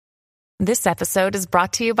This episode is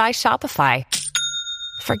brought to you by Shopify.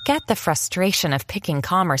 Forget the frustration of picking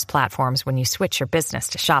commerce platforms when you switch your business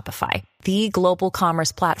to Shopify, the global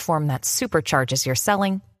commerce platform that supercharges your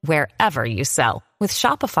selling wherever you sell. With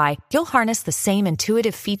Shopify, you'll harness the same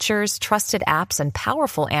intuitive features, trusted apps, and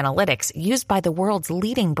powerful analytics used by the world's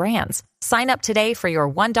leading brands. Sign up today for your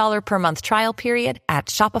 $1 per month trial period at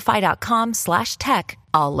shopify.com/tech,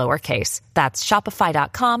 all lowercase. That's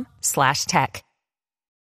shopify.com/tech.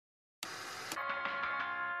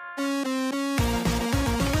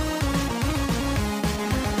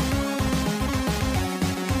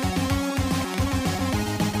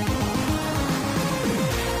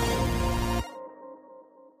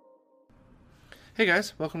 Hey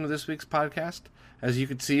guys, welcome to this week's podcast. As you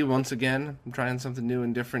can see, once again, I'm trying something new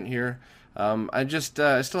and different here. I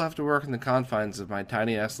still have to work in the confines of my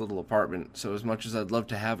tiny-ass little apartment, so as much as I'd love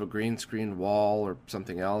to have a green screen wall or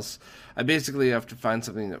something else, I basically have to find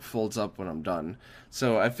something that folds up when I'm done.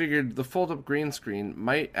 So I figured the fold-up green screen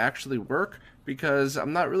might actually work, because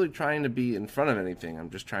I'm not really trying to be in front of anything.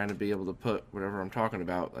 I'm just trying to be able to put whatever I'm talking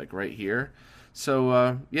about, like, right here.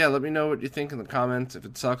 So, yeah, let me know what you think in the comments. If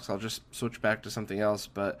it sucks, I'll just switch back to something else.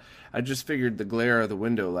 But I just figured the glare of the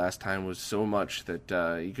window last time was so much that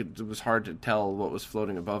it was hard to tell what was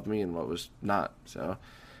floating above me and what was not. So,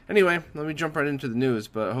 anyway, let me jump right into the news,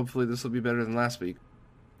 but hopefully this will be better than last week.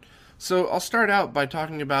 So, I'll start out by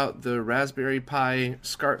talking about the Raspberry Pi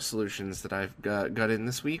SCART solutions that I've got in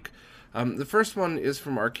this week. The first one is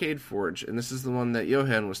from Arcade Forge, and this is the one that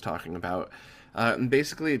Johan was talking about. And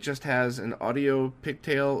basically, it just has an audio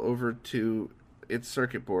pigtail over to its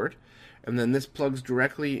circuit board, and then this plugs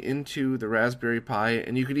directly into the Raspberry Pi,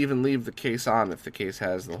 and you could even leave the case on if the case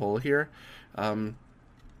has the hole here. And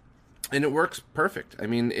it works perfect. I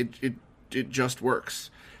mean, it just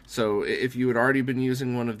works. So if you had already been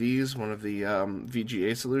using one of the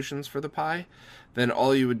VGA solutions for the Pi, then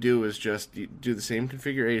all you would do is just do the same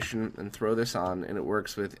configuration and throw this on, and it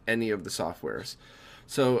works with any of the softwares.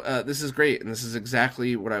 So this is great, and this is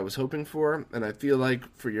exactly what I was hoping for, and I feel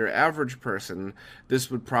like for your average person,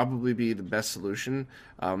 this would probably be the best solution,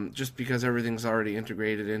 just because everything's already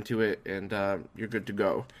integrated into it, and you're good to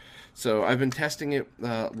go. So I've been testing it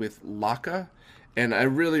with Laka, and I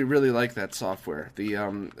really, really like that software.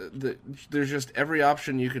 There's just every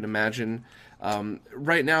option you can imagine.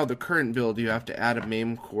 Right now, the current build, you have to add a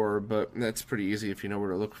MAME core, but that's pretty easy if you know where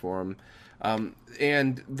to look for them.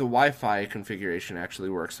 And the Wi-Fi configuration actually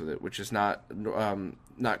works with it, which is not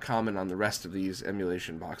common on the rest of these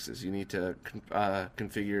emulation boxes. You need to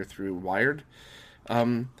configure through wired.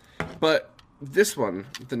 But this one,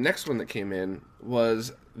 the next one that came in,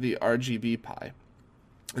 was the RGB Pi.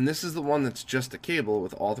 And this is the one that's just a cable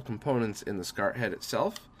with all the components in the SCART head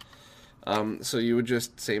itself. So you would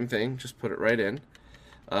just, same thing, just put it right in.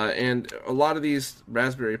 And a lot of these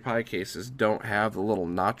Raspberry Pi cases don't have the little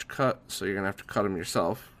notch cut, so you're going to have to cut them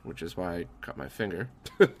yourself, which is why I cut my finger.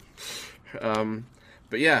 But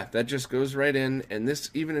yeah, that just goes right in, and this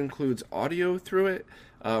even includes audio through it.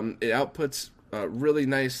 It outputs really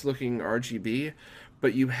nice looking RGB,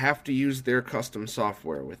 but you have to use their custom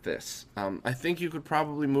software with this. I think you could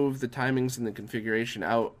probably move the timings and the configuration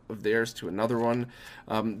out of theirs to another one,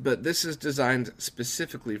 but this is designed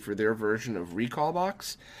specifically for their version of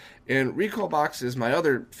Recalbox. And Recalbox is my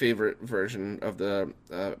other favorite version of the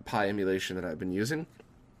Pi emulation that I've been using.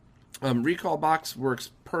 Recalbox works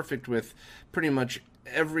perfect with pretty much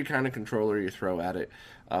every kind of controller you throw at it.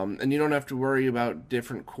 And you don't have to worry about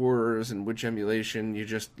different cores and which emulation. You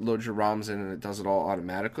just load your ROMs in and it does it all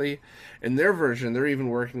automatically. In their version, they're even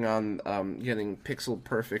working on getting pixel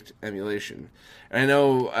perfect emulation. And I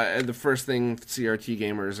know the first thing CRT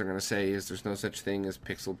gamers are going to say is there's no such thing as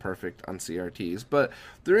pixel perfect on CRTs, but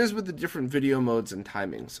there is with the different video modes and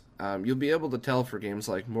timings. You'll be able to tell for games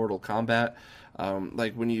like Mortal Kombat,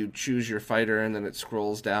 like when you choose your fighter and then it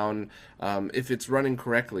scrolls down, if it's running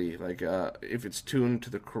correctly, like if it's tuned to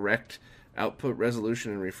the correct output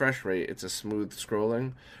resolution and refresh rate, it's a smooth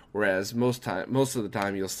scrolling, whereas most of the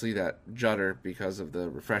time you'll see that judder because of the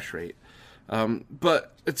refresh rate.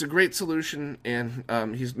 But it's a great solution,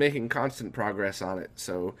 and he's making constant progress on it,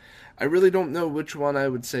 so I really don't know which one I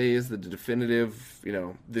would say is the definitive,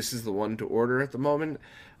 this is the one to order at the moment.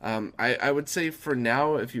 I would say for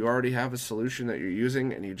now, if you already have a solution that you're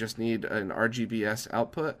using and you just need an RGBS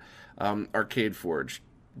output, Arcade Forge,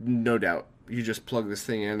 no doubt. You just plug this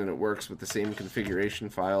thing in and it works with the same configuration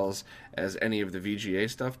files as any of the VGA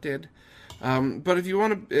stuff did. But if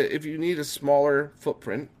you need a smaller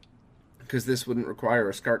footprint, because this wouldn't require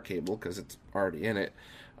a SCART cable because it's already in it,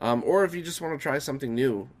 or if you just want to try something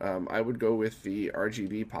new, I would go with the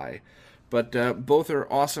RGB Pi. But both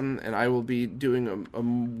are awesome, and I will be doing a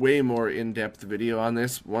way more in-depth video on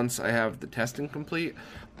this once I have the testing complete.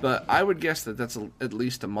 But I would guess that that's at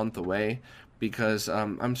least a month away, because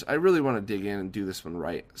I really want to dig in and do this one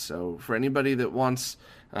right. So for anybody that wants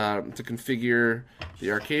to configure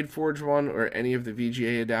the Arcade Forge one or any of the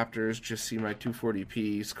VGA adapters, just see my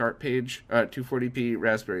 240p SCART page, 240p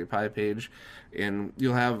Raspberry Pi page, and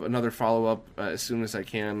you'll have another follow-up as soon as I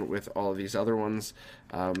can with all of these other ones.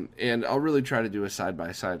 And I'll really try to do a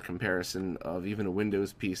side-by-side comparison of even a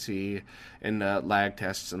Windows PC and lag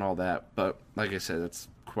tests and all that. But like I said, that's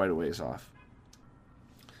quite a ways off.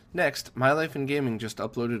 Next, My Life in Gaming just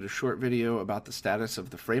uploaded a short video about the status of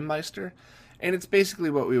the FrameMeister, and it's basically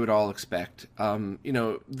what we would all expect.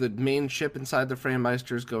 The main chip inside the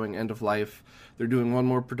FrameMeister is going end of life. They're doing one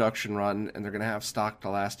more production run, and they're going to have stock to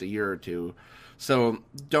last a year or two. So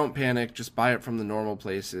don't panic, just buy it from the normal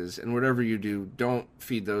places, and whatever you do, don't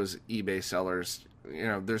feed those eBay sellers.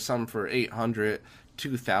 There's some for $800,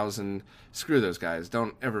 $2,000. Screw those guys.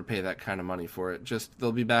 Don't ever pay that kind of money for it.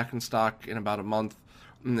 They'll be back in stock in about a month,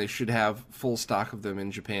 and they should have full stock of them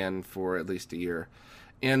in Japan for at least a year.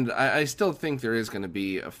 And I still think there is going to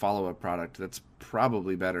be a follow-up product that's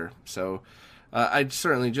probably better. So I'd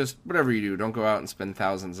certainly just, whatever you do, don't go out and spend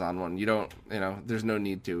thousands on one. There's no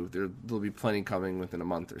need to. There'll be plenty coming within a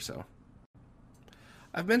month or so.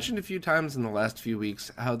 I've mentioned a few times in the last few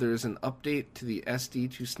weeks how there's an update to the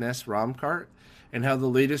SD to SNES ROM cart, and how the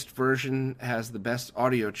latest version has the best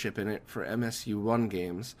audio chip in it for MSU1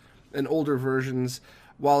 games, and older versions,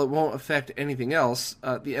 while it won't affect anything else,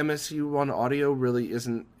 the MSU1 audio really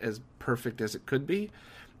isn't as perfect as it could be.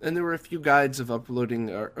 And there were a few guides of uploading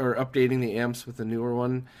or updating the amps with the newer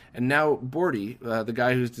one. And now Bordy, the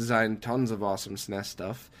guy who's designed tons of awesome SNES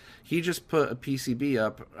stuff, he just put a PCB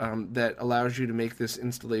up that allows you to make this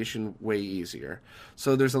installation way easier.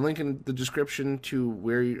 So there's a link in the description to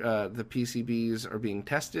where the PCBs are being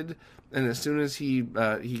tested. And as soon as he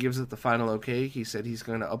gives it the final okay, he said he's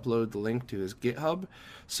going to upload the link to his GitHub.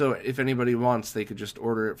 So if anybody wants, they could just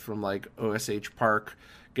order it from like OSH Park,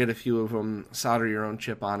 get a few of them, solder your own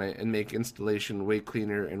chip on it, and make installation way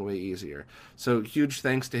cleaner and way easier. So huge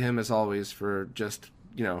thanks to him, as always, for just,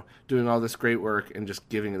 doing all this great work and just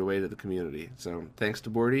giving it away to the community. So thanks to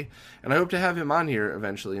Bordy. And I hope to have him on here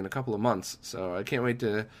eventually in a couple of months. So I can't wait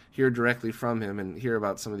to hear directly from him and hear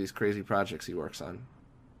about some of these crazy projects he works on.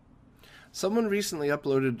 Someone recently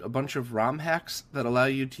uploaded a bunch of ROM hacks that allow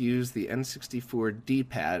you to use the N64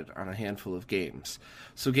 D-pad on a handful of games.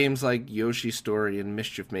 So games like Yoshi's Story and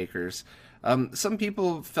Mischief Makers. Some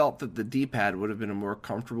people felt that the D-pad would have been a more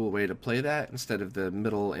comfortable way to play that instead of the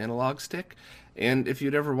middle analog stick. And if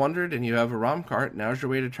you'd ever wondered and you have a ROM cart, now's your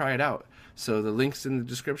way to try it out. So the link's in the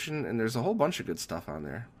description, and there's a whole bunch of good stuff on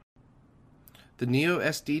there. The Neo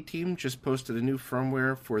SD team just posted a new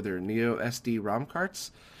firmware for their Neo SD ROM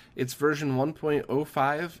carts. It's version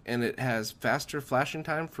 1.05, and it has faster flashing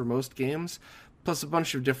time for most games, plus a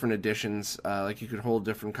bunch of different additions, like you could hold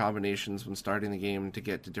different combinations when starting the game to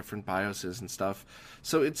get to different BIOSes and stuff.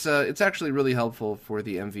 So it's actually really helpful for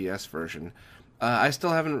the MVS version. I still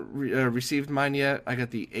haven't received mine yet. I got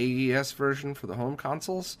the AES version for the home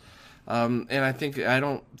consoles, and I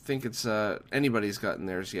don't think it's anybody's gotten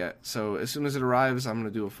theirs yet. So as soon as it arrives, I'm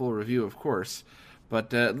going to do a full review, of course.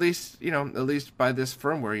 But at least by this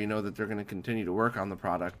firmware, you know that they're going to continue to work on the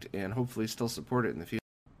product and hopefully still support it in the future.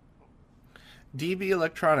 DB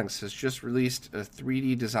Electronics has just released a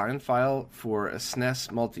 3D design file for a SNES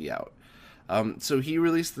multi-out. So he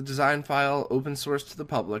released the design file open source to the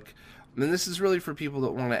public, and this is really for people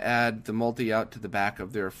that want to add the multi-out to the back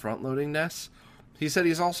of their front-loading NES. He said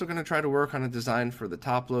he's also going to try to work on a design for the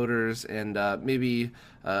top loaders and maybe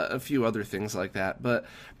a few other things like that. But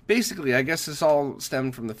basically, I guess this all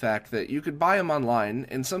stemmed from the fact that you could buy them online,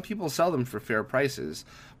 and some people sell them for fair prices,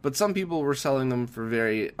 but some people were selling them for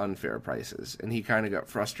very unfair prices, and he kind of got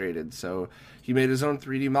frustrated. So he made his own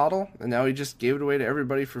 3D model, and now he just gave it away to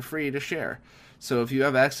everybody for free to share. So if you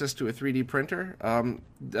have access to a 3D printer,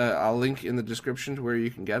 I'll link in the description to where you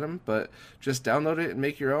can get them, but just download it and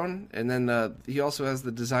make your own. And then he also has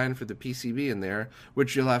the design for the PCB in there,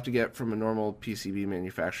 which you'll have to get from a normal PCB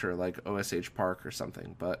manufacturer like OSH Park or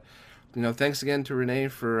something. But thanks again to Renee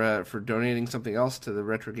for donating something else to the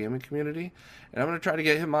retro gaming community. And I'm going to try to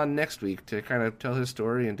get him on next week to kind of tell his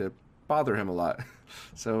story and to bother him a lot.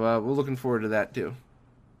 So we're looking forward to that too.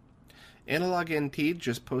 Analog NT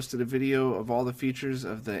just posted a video of all the features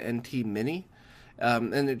of the NT Mini,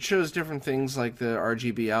 and it shows different things like the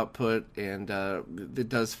RGB output, and it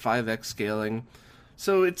does 5x scaling.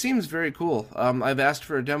 So it seems very cool. I've asked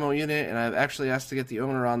for a demo unit, and I've actually asked to get the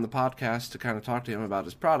owner on the podcast to kind of talk to him about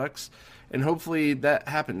his products, and hopefully that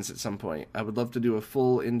happens at some point. I would love to do a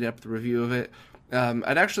full in-depth review of it.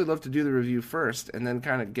 I'd actually love to do the review first and then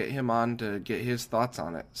kind of get him on to get his thoughts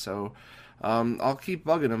on it. So I'll keep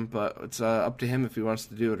bugging him, but it's up to him if he wants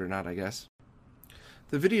to do it or not, I guess.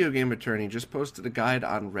 The Video Game Attorney just posted a guide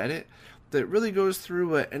on Reddit that really goes through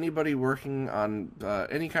what anybody working on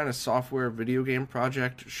any kind of software video game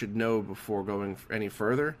project should know before going any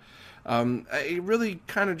further. It really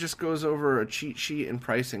kind of just goes over a cheat sheet and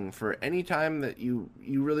pricing for any time that you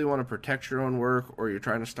really want to protect your own work, or you're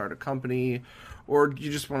trying to start a company, or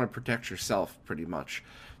you just want to protect yourself, pretty much.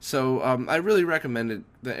 So I really recommend it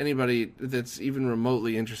that anybody that's even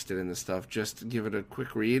remotely interested in this stuff just give it a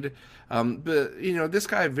quick read. But, this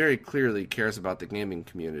guy very clearly cares about the gaming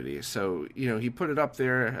community. So, he put it up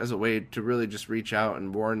there as a way to really just reach out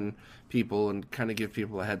and warn people and kind of give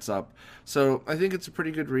people a heads up. So I think it's a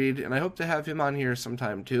pretty good read, and I hope to have him on here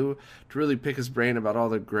sometime too, to really pick his brain about all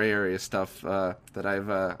the gray area stuff that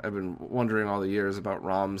I've been wondering all the years about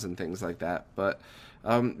ROMs and things like that. But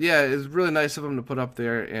it's really nice of him to put up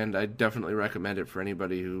there, and I definitely recommend it for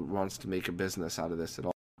anybody who wants to make a business out of this at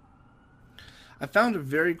all. I found a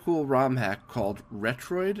very cool ROM hack called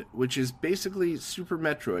Retroid, which is basically Super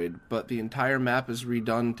Metroid, but the entire map is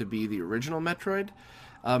redone to be the original Metroid.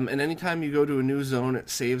 And anytime you go to a new zone, it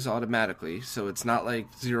saves automatically, so it's not like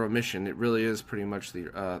Zero Mission. It really is pretty much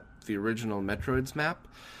the original Metroid's map.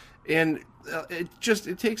 And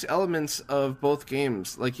it takes elements of both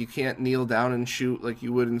games. Like, you can't kneel down and shoot like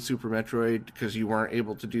you would in Super Metroid, because you weren't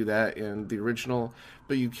able to do that in the original,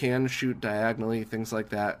 but you can shoot diagonally, things like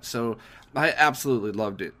that. So I absolutely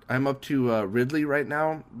loved it. I'm up to Ridley right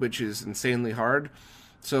now, which is insanely hard.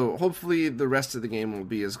 So hopefully the rest of the game will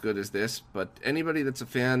be as good as this, but anybody that's a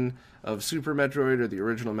fan of Super Metroid or the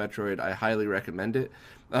original Metroid, I highly recommend it.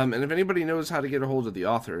 And if anybody knows how to get a hold of the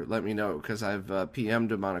author, let me know, because I've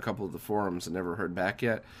PM'd him on a couple of the forums and never heard back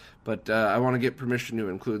yet. But I want to get permission to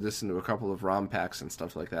include this into a couple of ROM packs and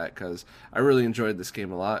stuff like that, because I really enjoyed this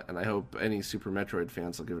game a lot, and I hope any Super Metroid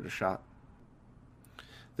fans will give it a shot.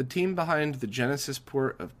 The team behind the Genesis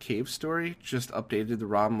port of Cave Story just updated the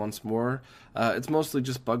ROM once more. It's mostly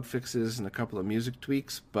just bug fixes and a couple of music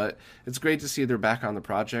tweaks, but it's great to see they're back on the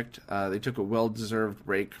project. They took a well-deserved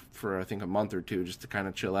break for, I think, a month or two just to kind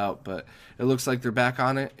of chill out, but it looks like they're back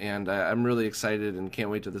on it, and I'm really excited and can't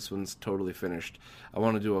wait till this one's totally finished. I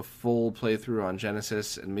want to do a full playthrough on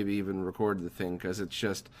Genesis and maybe even record the thing, because it's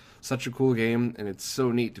just such a cool game, and it's so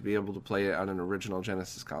neat to be able to play it on an original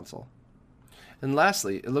Genesis console. And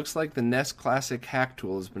lastly, it looks like the NES Classic hack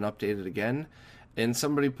tool has been updated again, and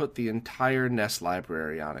somebody put the entire NES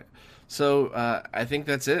library on it. So I think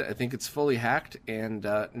that's it. I think it's fully hacked, and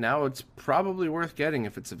now it's probably worth getting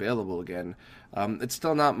if it's available again. It's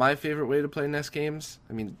still not my favorite way to play NES games.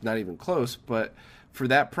 I mean, not even close, but for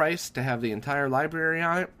that price, to have the entire library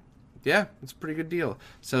on it, yeah, it's a pretty good deal.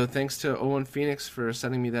 So thanks to Owen Phoenix for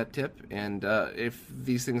sending me that tip, and if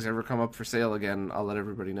these things ever come up for sale again, I'll let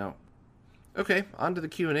everybody know. Okay, on to the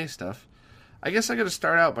Q&A stuff. I guess I got to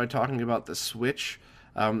start out by talking about the Switch.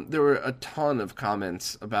 There were a ton of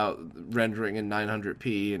comments about rendering in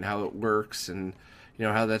 900p and how it works, and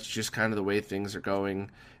how that's just kind of the way things are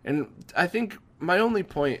going. And I think my only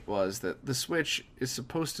point was that the Switch is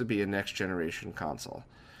supposed to be a next generation console.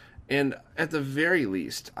 And at the very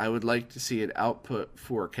least, I would like to see it output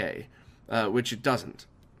 4K, which it doesn't.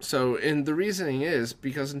 So, and the reasoning is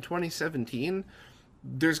because in 2017...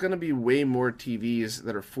 there's going to be way more TVs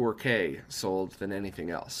that are 4K sold than anything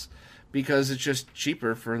else, because it's just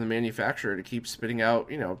cheaper for the manufacturer to keep spitting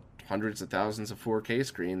out, hundreds of thousands of 4K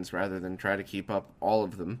screens rather than try to keep up all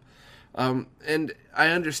of them. And I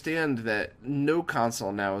understand that no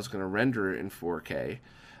console now is going to render in 4K,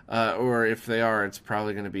 or if they are, it's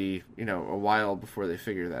probably going to be, a while before they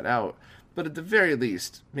figure that out. But at the very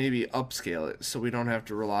least, maybe upscale it so we don't have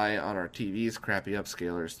to rely on our TV's crappy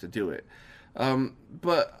upscalers to do it.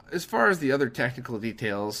 But as far as the other technical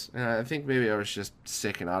details, I think maybe I was just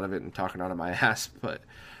sick and out of it and talking out of my ass, but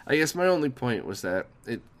I guess my only point was that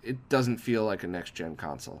it doesn't feel like a next-gen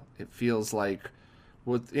console. It feels like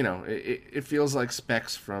it feels like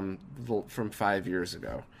specs from 5 years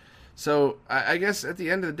ago. So I guess at the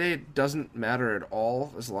end of the day, it doesn't matter at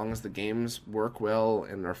all as long as the games work well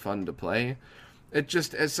and are fun to play. It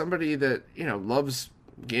just, as somebody that, loves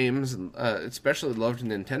games, and especially loved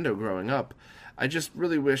Nintendo growing up, I just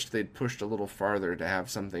really wish they'd pushed a little farther to have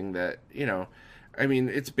something that,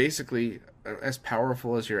 it's basically as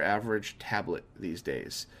powerful as your average tablet these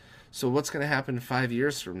days. So what's going to happen 5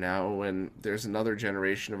 years from now when there's another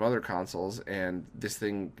generation of other consoles and this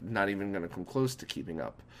thing not even going to come close to keeping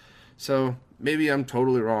up? So maybe I'm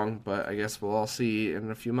totally wrong, but I guess we'll all see in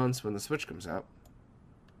a few months when the Switch comes out.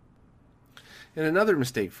 And another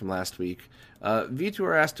mistake from last week,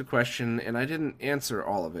 Vitor asked a question, and I didn't answer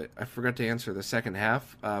all of it. I forgot to answer the second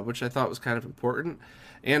half, which I thought was kind of important,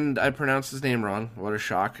 and I pronounced his name wrong. What a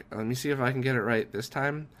shock. Let me see if I can get it right this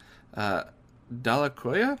time.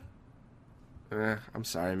 Dalakoya? I'm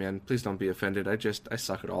sorry, man. Please don't be offended. I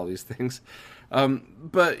suck at all these things.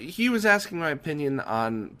 But he was asking my opinion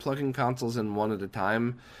on plugging consoles in one at a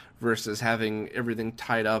time versus having everything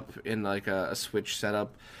tied up in like a Switch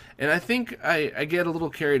setup. And I think I get a little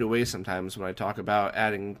carried away sometimes when I talk about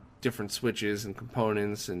adding different switches and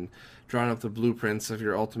components and drawing up the blueprints of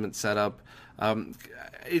your ultimate setup.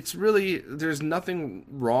 It's really, there's nothing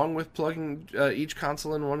wrong with plugging each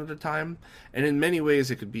console in one at a time, and in many ways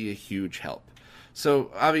it could be a huge help.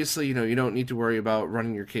 So obviously, you don't need to worry about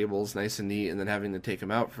running your cables nice and neat and then having to take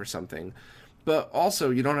them out for something. But also,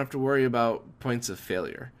 you don't have to worry about points of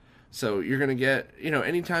failure. So you're going to get,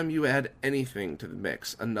 anytime you add anything to the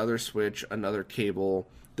mix, another switch, another cable,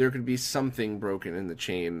 there could be something broken in the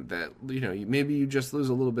chain that, maybe you just lose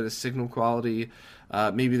a little bit of signal quality.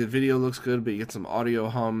 Maybe the video looks good, but you get some audio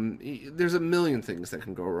hum. There's a million things that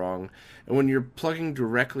can go wrong. And when you're plugging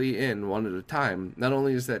directly in one at a time, not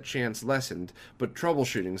only is that chance lessened, but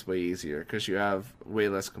troubleshooting's way easier because you have way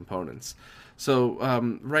less components. So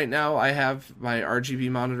right now I have my RGB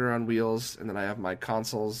monitor on wheels, and then I have my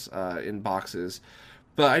consoles in boxes.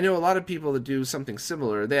 But I know a lot of people that do something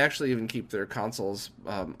similar. They actually even keep their consoles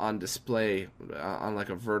on display on like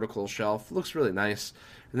a vertical shelf. Looks really nice.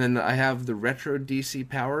 And then I have the retro DC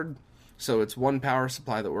powered, so it's one power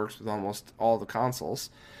supply that works with almost all the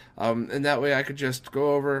consoles. And that way I could just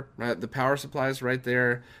go over, the power supply is right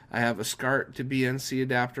there. I have a SCART to BNC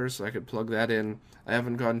adapter, so I could plug that in. I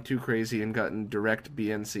haven't gone too crazy and gotten direct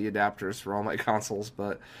BNC adapters for all my consoles,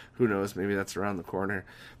 but who knows, maybe that's around the corner.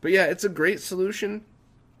 But yeah, it's a great solution,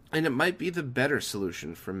 and it might be the better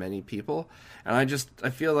solution for many people. And I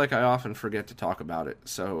feel like I often forget to talk about it.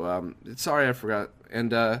 So sorry I forgot.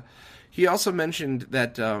 And he also mentioned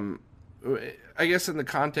that, I guess in the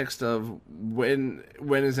context of when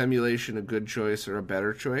is emulation a good choice or a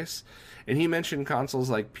better choice, and he mentioned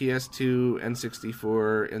consoles like PS2,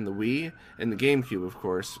 N64, and the Wii, and the GameCube, of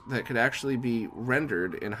course, that could actually be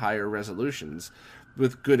rendered in higher resolutions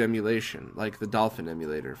with good emulation, like the Dolphin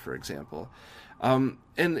emulator, for example. And,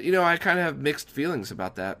 I kind of have mixed feelings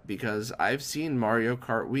about that, because I've seen Mario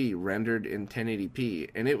Kart Wii rendered in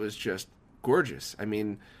 1080p, and it was just gorgeous. I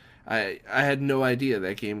mean, I had no idea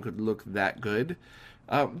that game could look that good.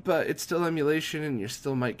 But it's still emulation, and you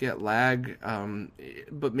still might get lag.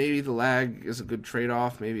 But maybe the lag is a good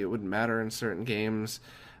trade-off. Maybe it wouldn't matter in certain games.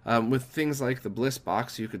 With things like the Bliss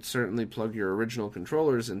box, you could certainly plug your original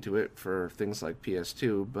controllers into it for things like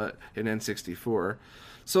PS2, but in N64.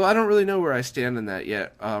 So I don't really know where I stand in that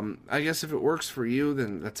yet. I guess if it works for you,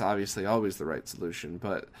 then that's obviously always the right solution.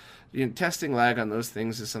 But testing lag on those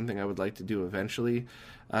things is something I would like to do eventually.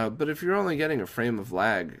 But if you're only getting a frame of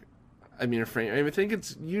lag, I think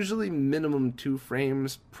it's usually minimum 2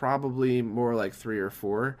 frames, probably more like 3 or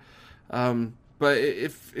 4. But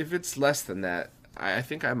if it's less than that, I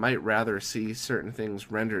think I might rather see certain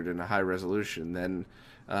things rendered in a high resolution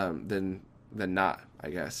than not, I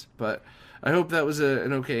guess. But I hope that was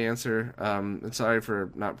an okay answer. And sorry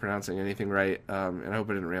for not pronouncing anything right. And I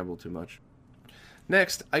hope I didn't ramble too much.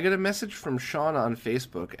 Next, I get a message from Sean on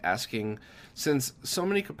Facebook asking, since so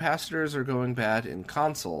many capacitors are going bad in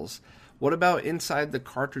consoles, what about inside the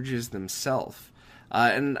cartridges themselves?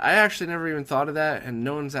 And I actually never even thought of that, and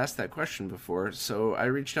no one's asked that question before, so I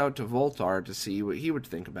reached out to Voltar to see what he would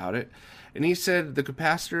think about it. And he said the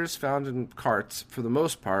capacitors found in carts, for the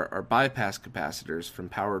most part, are bypass capacitors from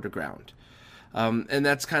power to ground. And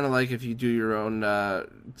that's kind of like if you do your own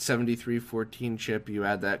 7314 chip, you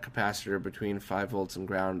add that capacitor between 5 volts and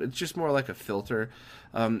ground. It's just more like a filter.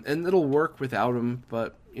 And it'll work without them,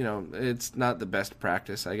 but, it's not the best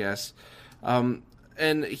practice, I guess.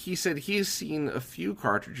 And he said he's seen a few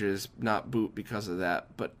cartridges not boot because of that,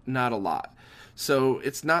 but not a lot. So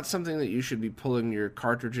it's not something that you should be pulling your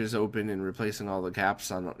cartridges open and replacing all the gaps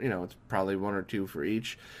on, it's probably 1 or 2 for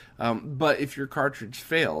each. But if your cartridge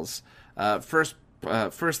fails, first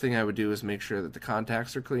thing I would do is make sure that the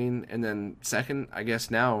contacts are clean, and then second, I guess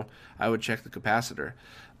now, I would check the capacitor.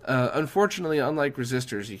 Unfortunately, unlike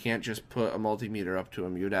resistors, you can't just put a multimeter up to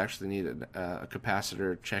them. You'd actually need a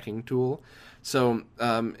capacitor checking tool. So,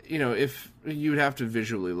 if you'd have to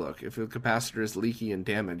visually look. If the capacitor is leaky and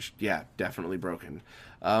damaged, yeah, definitely broken.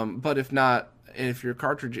 But if not, and if your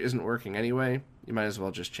cartridge isn't working anyway, you might as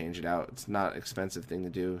well just change it out. It's not an expensive thing to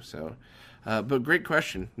do. So, but great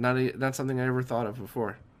question. Not something I ever thought of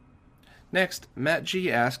before. Next, Matt G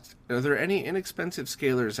asked, are there any inexpensive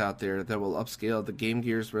scalers out there that will upscale the Game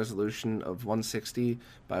Gear's resolution of 160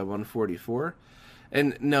 by 144?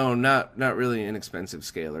 And no, not really inexpensive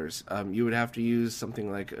scalers. You would have to use something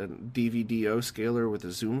like a DVDO scaler with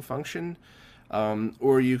a zoom function,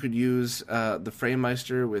 or you could use the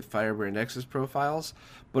FrameMeister with Firebrand X's profiles.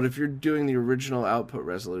 But if you're doing the original output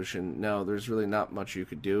resolution, no, there's really not much you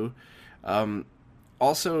could do.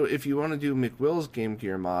 Also, if you want to do McWill's Game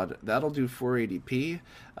Gear mod, that'll do 480p,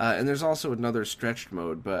 and there's also another stretched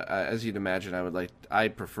mode, but as you'd imagine, I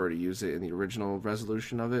prefer to use it in the original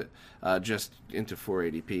resolution of it, just into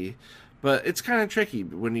 480p. But it's kind of tricky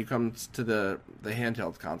when you come to the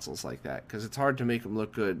handheld consoles like that, because it's hard to make them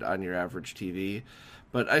look good on your average TV.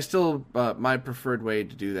 But I still, my preferred way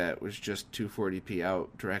to do that was just 240p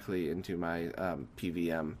out directly into my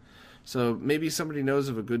PVM. So maybe somebody knows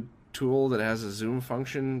of a good tool that has a zoom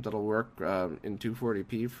function that'll work in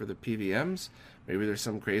 240p for the PVMs. Maybe there's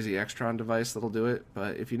some crazy Extron device that'll do it,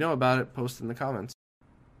 but if you know about it, post in the comments.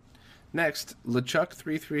 Next,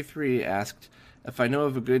 LeChuck333 asked if I know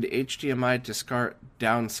of a good HDMI to SCART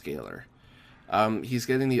downscaler. He's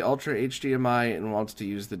getting the Ultra HDMI and wants to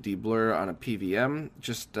use the deblur on a PVM,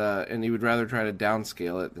 and he would rather try to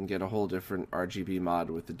downscale it than get a whole different RGB mod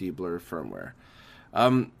with the deblur firmware.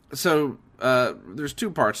 So there's two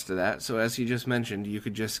parts to that. So as he just mentioned, you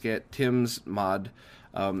could just get Tim's mod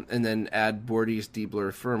and then add Bordy's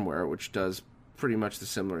deblur firmware, which does pretty much the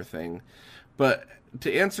similar thing. But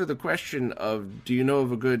to answer the question of do you know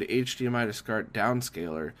of a good HDMI to SCART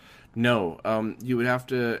downscaler, no. You would have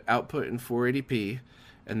to output in 480p,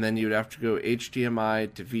 and then you would have to go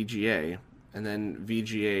HDMI to VGA, and then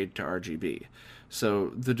VGA to RGB. So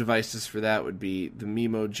the devices for that would be the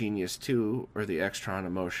Mimo Genius 2 or the Extron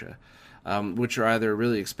Emosha, which are either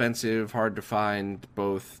really expensive, hard to find,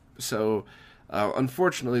 both. So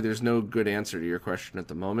unfortunately, there's no good answer to your question at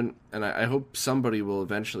the moment, and I hope somebody will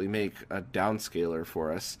eventually make a downscaler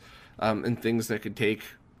for us, and things that could take,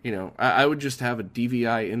 I would just have a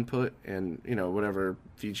DVI input and, whatever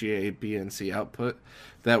VGA, BNC output.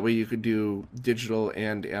 That way you could do digital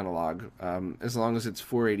and analog, as long as it's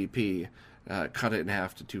 480p. Cut it in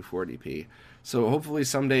half to 240p. So hopefully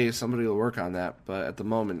someday somebody will work on that, but at the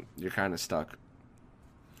moment you're kind of stuck.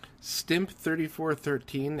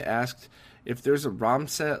 Stimp3413 asked if there's a ROM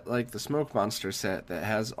set like the Smoke Monster set that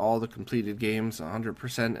has all the completed games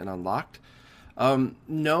 100% and unlocked.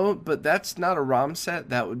 No, but that's not a ROM set.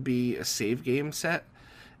 That would be a save game set.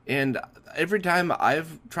 And every time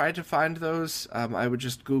I've tried to find those, I would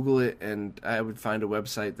just Google it and I would find a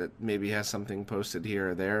website that maybe has something posted here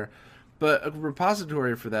or there. But a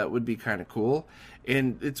repository for that would be kind of cool,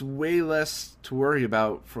 and it's way less to worry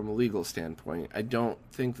about from a legal standpoint. I don't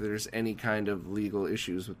think there's any kind of legal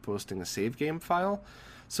issues with posting a save game file.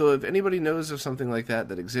 So if anybody knows of something like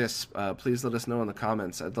that exists, please let us know in the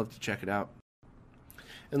comments. I'd love to check it out.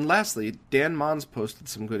 And lastly, Dan Mons posted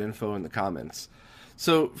some good info in the comments.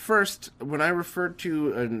 So first, when I referred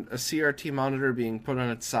to a CRT monitor being put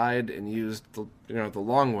on its side and used the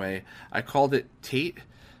long way, I called it Tate.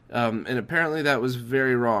 And apparently that was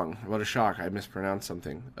very wrong. What a shock. I mispronounced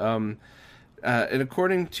something. And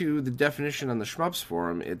according to the definition on the Shmups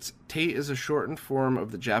forum, Tate is a shortened form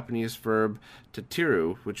of the Japanese verb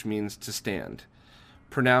tatiru, which means to stand.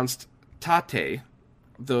 Pronounced tate,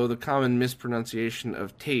 though the common mispronunciation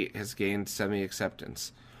of Tate has gained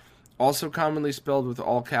semi-acceptance. Also commonly spelled with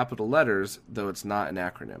all capital letters, though it's not an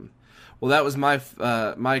acronym. Well, that was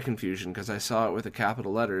my confusion, because I saw it with the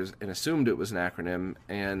capital letters and assumed it was an acronym,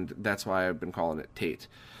 and that's why I've been calling it Tate.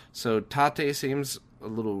 So Tate seems a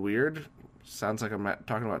little weird. Sounds like I'm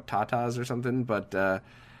talking about tatas or something, but how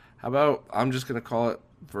about I'm just going to call it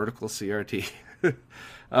vertical CRT.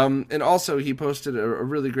 And also he posted a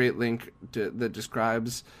really great link that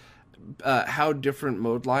describes how different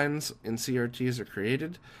mode lines in CRTs are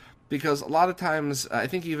created, because a lot of times, I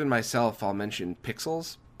think even myself, I'll mention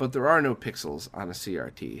pixels, but there are no pixels on a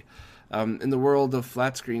CRT. In the world of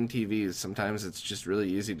flat screen TVs, sometimes it's just really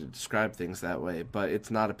easy to describe things that way, but it's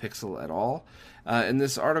not a pixel at all. And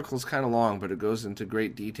this article is kind of long, but it goes into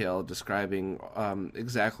great detail describing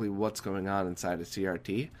exactly what's going on inside a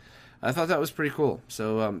CRT. I thought that was pretty cool.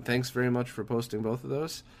 So thanks very much for posting both of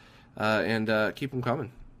those, and keep them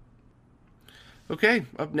coming. Okay,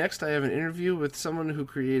 up next I have an interview with someone who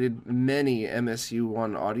created many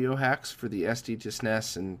MSU1 audio hacks for the SD to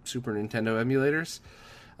SNES and Super Nintendo emulators.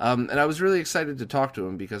 And I was really excited to talk to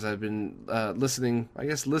him because I've been listening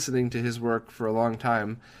to his work for a long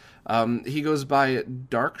time. He goes by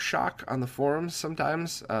Dark Shock on the forums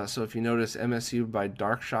sometimes. So if you notice MSU by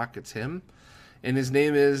Dark Shock, it's him. And his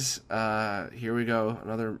name is, here we go,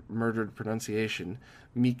 another murdered pronunciation,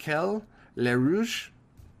 Michaël Larouche.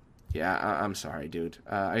 Yeah, I'm sorry, dude.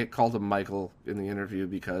 I called him Michael in the interview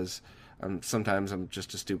because sometimes I'm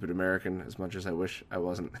just a stupid American, as much as I wish I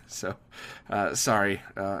wasn't. So, sorry.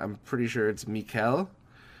 I'm pretty sure it's Michaël,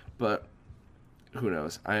 but who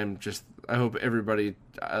knows? I hope everybody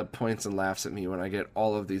points and laughs at me when I get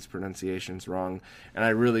all of these pronunciations wrong, and I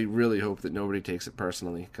really, really hope that nobody takes it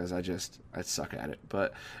personally, because I suck at it.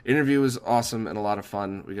 But interview was awesome and a lot of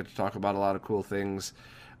fun. We get to talk about a lot of cool things.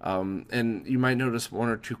 And you might notice one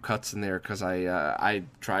or two cuts in there because I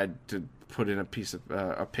tried to put in a piece of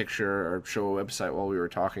a picture or show a website while we were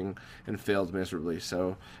talking and failed miserably.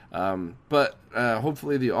 So, but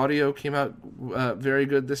hopefully the audio came out very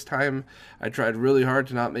good this time. I tried really hard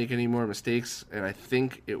to not make any more mistakes, and I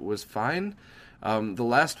think it was fine. The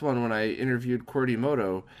last one, when I interviewed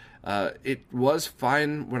Querdimoto, it was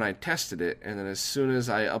fine when I tested it, and then as soon as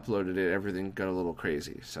I uploaded it, everything got a little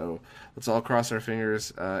crazy. So let's all cross our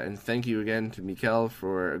fingers, and thank you again to Michaël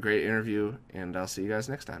for a great interview, and I'll see you guys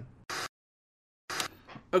next time.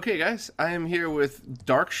 Okay, guys, I am here with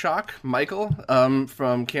Dark Shock Michael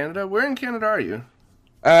from Canada. Where in Canada are you?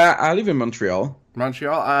 I live in Montreal.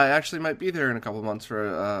 Montreal? I actually might be there in a couple of months for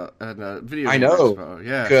a video game I know, expo.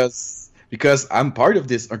 Yeah. because I'm part of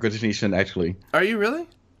this organization, actually. Are you really?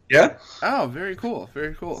 Yeah. Oh, very cool,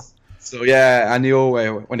 very cool. So yeah, I knew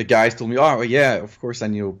when the guys told me, oh yeah, of course I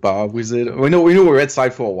knew Bob was it. We knew Red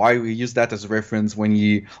Side for a while. We used that as a reference when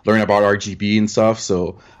you learn about RGB and stuff.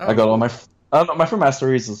 So I got all my, I don't know, my first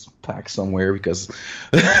mastery is packed somewhere because.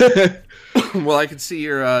 Well, I could see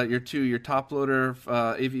your top loader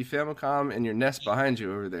AV Famicom and your Nest behind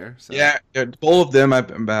you over there. So. Yeah, all of them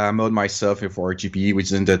I mode myself for RGB, which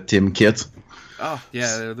is in the Tim kit. Oh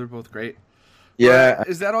yeah, they're both great. Yeah.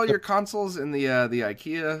 Is that all your consoles in the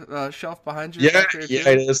IKEA shelf behind you? Yeah,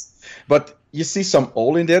 it is. But you see some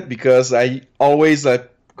old in that because I always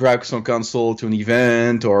grab some console to an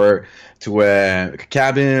event or to a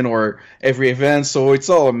cabin or every event, so it's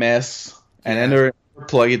all a mess. Yeah. And then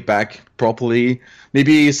plug it back properly.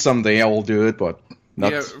 Maybe someday I will do it, but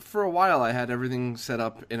not. Yeah, for a while I had everything set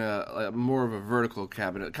up in a more of a vertical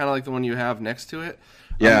cabinet, kind of like the one you have next to it.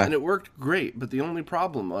 Yeah. And it worked great, but the only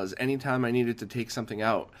problem was anytime I needed to take something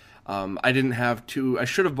out, I didn't have I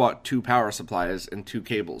should have bought 2 power supplies and 2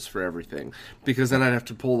 cables for everything, because then I'd have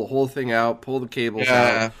to pull the whole thing out, pull the cables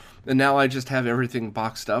out, and now I just have everything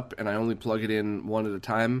boxed up, and I only plug it in one at a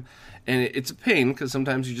time. And it's a pain, because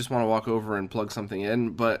sometimes you just want to walk over and plug something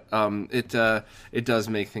in, but it does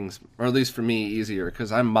make things, or at least for me, easier,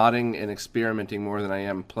 because I'm modding and experimenting more than I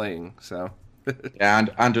am playing, so... Yeah,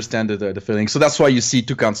 and I understand the feeling. So that's why you see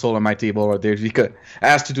 2 consoles on my table right there. Because I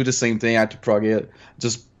have to do the same thing. I had to plug it.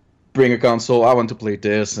 Just bring a console. I want to play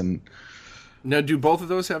this. And now, do both of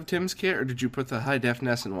those have Tim's kit, or did you put the high def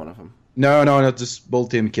NES in one of them? No, just both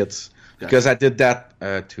Tim kits. Gotcha. Because I did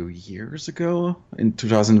that 2 years ago, in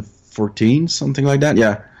 2014, something like that.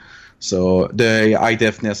 Yeah. So the high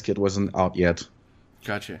def NES kit wasn't out yet.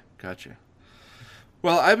 Gotcha.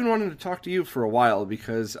 Well, I've been wanting to talk to you for a while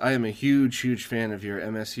because I am a huge fan of your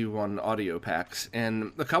MSU1 audio packs.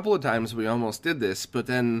 And a couple of times we almost did this, but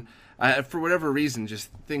then for whatever reason, just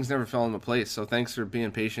things never fell into place. So thanks for being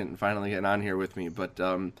patient and finally getting on here with me. But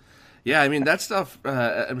yeah, I mean, that stuff,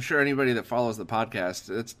 I'm sure anybody that follows the podcast,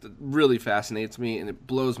 it really fascinates me and it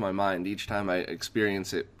blows my mind each time I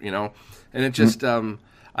experience it, you know? And it just...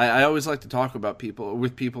 I always like to talk about people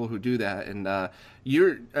who do that, and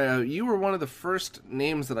you were one of the first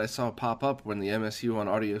names that I saw pop up when the MSU1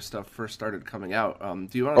 audio stuff first started coming out.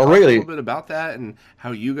 Do you want to talk a little bit about that and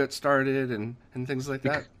how you got started and things like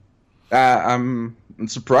that? I'm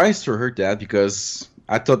surprised to hear that because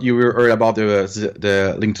I thought you heard about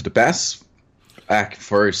the Link to the Past back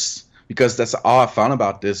first. Because that's all I found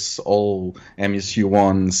about this whole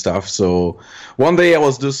MSU1 stuff. So one day I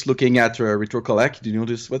was just looking at Retro Collect. Do you know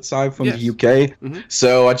this website from the UK? Mm-hmm.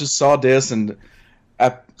 So I just saw this and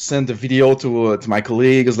I sent a video to my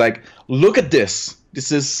colleague. It's like, look at this.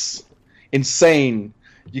 This is insane.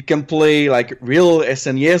 You can play like real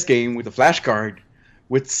SNES game with a flash card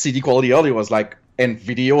with CD quality audio. Was like, and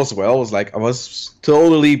video as well. Was like, I was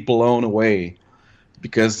totally blown away.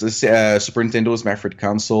 Because the Super Nintendo is my favorite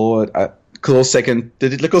console. Close second,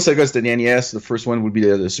 the close second is the NES. The first one would be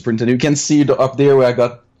the Super Nintendo. You can see up there where I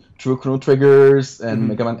got True Chrono Triggers and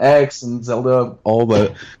Mega Man X and Zelda, all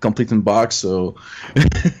the complete in box. So,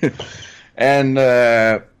 and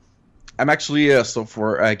I'm actually a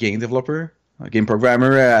software game developer, a game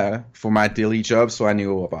programmer for my daily job, so I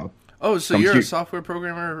knew about. Oh, so you're a software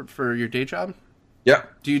programmer for your day job? Yeah.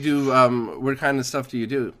 Do you do what kind of stuff do you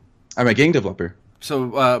do? I'm a game developer.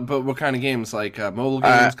 So, but what kind of games? Like mobile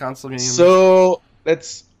games, console games? So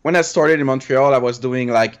when I started in Montreal, I was doing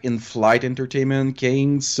like in-flight entertainment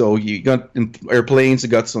games. So you got in airplanes, you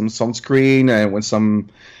got some screen, and with some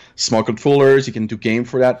small controllers, you can do game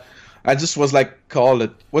for that. I just was like called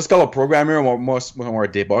a programmer or more a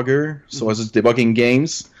debugger. So I was just debugging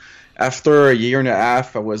games. After a year and a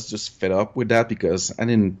half, I was just fed up with that because I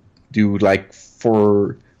didn't do like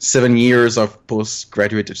for 7 years of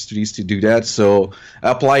postgraduate studies to do that. So I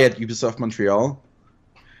applied at Ubisoft Montreal,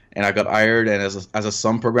 and I got hired. And as a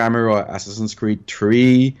some programmer or Assassin's Creed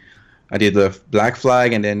 3, I did the Black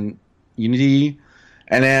Flag and then Unity.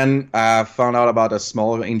 And then I found out about a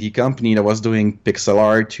small indie company that was doing pixel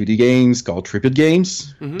art 2D games called Tribute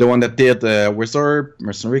Games. The one that did Wizard,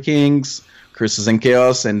 Mercenary Kings, Curses and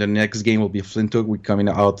Chaos, and the next game will be Flintook. We're coming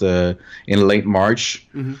out in late March.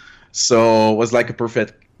 So it was like a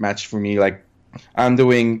perfect match for me. Like, I'm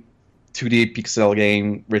doing 2D pixel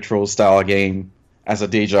game, retro style game as a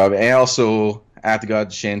day job. And I also had got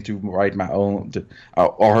the chance to write my own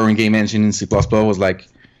horror game engine in C++. Was like,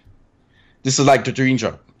 this is like the dream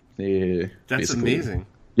job. That's basically. Amazing.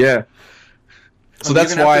 Yeah. So that's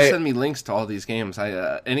you're gonna why have to send me links to all these games.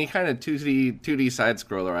 Any kind of 2D side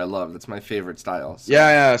scroller I love. That's my favorite style. So.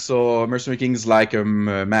 Yeah. So Mercenary Kings is like a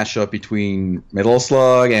mashup between Metal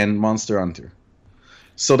Slug and Monster Hunter.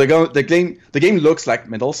 So the game looks like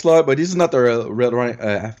Metal Slug, but it's not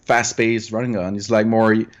a fast-paced running gun. It's like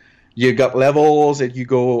more you got levels that you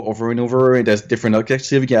go over and over, and there's different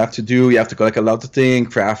objectives you have to do. You have to collect a lot of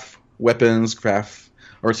things, craft weapons, or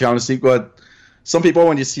honestly, but some people,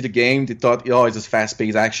 when you see the game, they thought, oh, it's a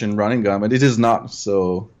fast-paced action running gun, but it is not.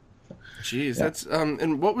 So, jeez, yeah. That's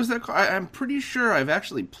and what was that called? I'm pretty sure I've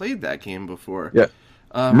actually played that game before. Yeah,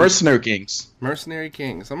 Mercenary Kings. Mercenary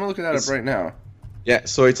Kings. I'm gonna look that up right now. Yeah,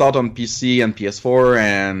 so it's out on PC and PS4,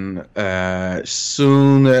 and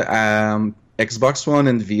soon Xbox One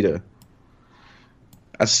and Vita.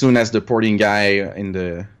 As soon as the porting guy in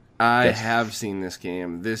the. I have seen this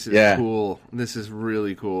game. This is cool. This is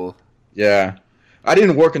really cool. Yeah. I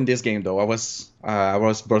didn't work on this game though. I was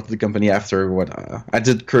brought to the company after what I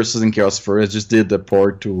did Curses and Chaos first. I just did the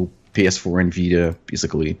port to PS4 and Vita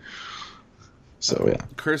basically. So yeah.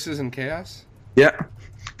 Curses and Chaos? Yeah.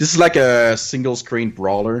 This is like a single screen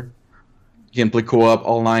brawler. You can play co-op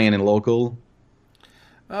online and local.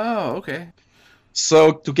 Oh, okay.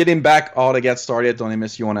 So to get him back, how to get started on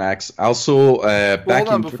MSU on X. Also, hold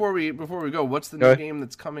on before we go. What's the new game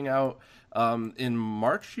that's coming out in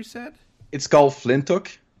March? You said it's called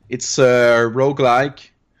Flintook. It's a roguelike.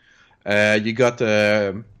 You got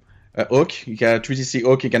a hook. You got a 3DC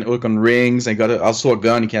hook. You can hook on rings. And you got also a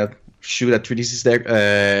gun. You can shoot at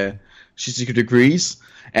 360 degrees.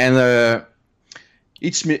 And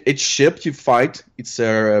each ship you fight, it's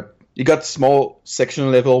you got small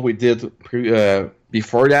section level we did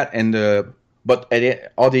before that, and but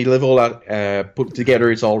all the level put together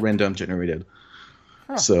is all random generated.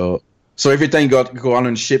 Huh. So every time you go on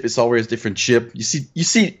a ship, it's always a different ship. You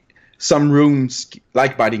see some rooms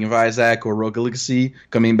like Binding of Isaac or Rogue Legacy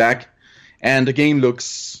coming back, and the game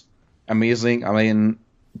looks amazing. I mean,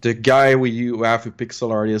 the guy you have a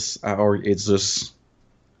pixel artist, or it's just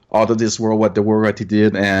out of this world what he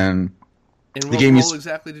did, and what role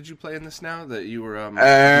exactly did you play in this now that you were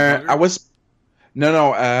I was a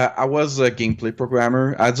gameplay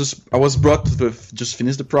programmer. I was brought to just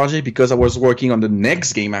finish the project because I was working on the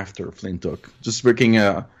next game after Flintook. Just working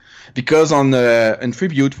because in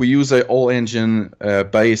Tribute we use a whole engine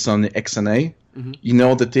based on the XNA. Mm-hmm. You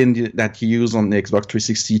know, the thing that you use on the Xbox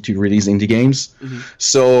 360 to release indie games. Mm-hmm.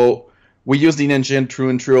 So we use the engine through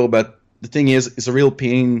and through, but the thing is, it's a real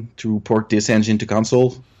pain to port this engine to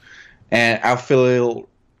console. And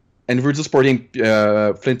and we're just porting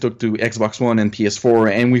Flintook to Xbox One and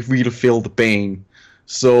PS4, and we really feel the pain.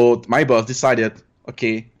 So my boss decided,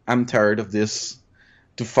 okay, I'm tired of this.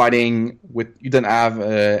 You don't have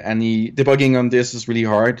any debugging on this is really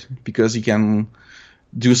hard because you can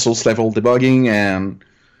do source level debugging, and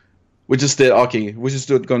we just did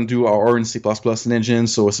going to do our own C++ engine.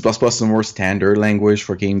 So C++ is a more standard language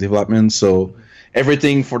for game development. So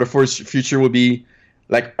everything for the first future will be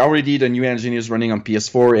like already the new engine is running on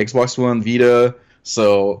PS4, Xbox One, Vita.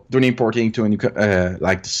 So doing importing to a new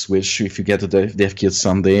like the Switch, if you get the dev kit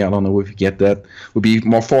someday, I don't know if you get that, would be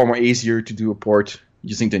far more easier to do a port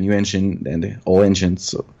using the new engine than the old engine.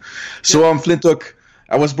 So on Flintook,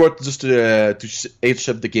 I was brought just to age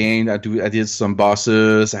up the game. I did some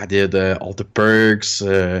bosses. I did all the perks,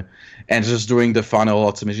 and just doing the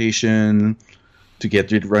final optimization to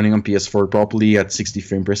get it running on PS4 properly at 60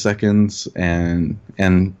 frames per second,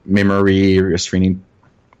 and memory restraining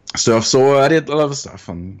stuff. So I did a lot of stuff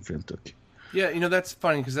on FilmTook. Yeah, that's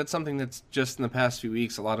funny because that's something that's just in the past few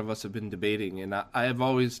weeks a lot of us have been debating, and I have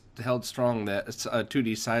always held strong that a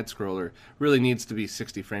 2D side scroller really needs to be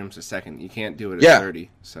 60 frames a second. You can't do it at 30.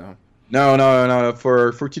 So no.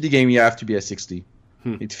 For 2D game, you have to be at 60.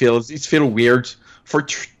 It feels weird. For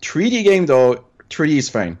 3D game though, 3D is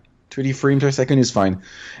fine. 3D frames per second is fine.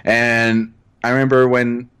 And I remember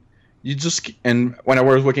when I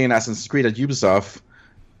was working in Assassin's Creed at Ubisoft,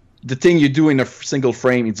 the thing you do in a single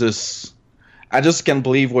frame, I just can't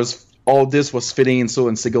believe all this was fitting in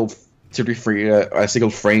single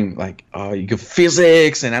frame. Like you got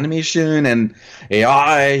physics and animation and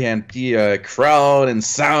AI and the crowd and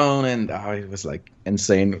sound, and it was like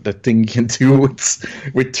insane the thing you can do with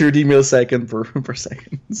 30 milliseconds per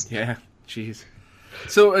second. Yeah, jeez.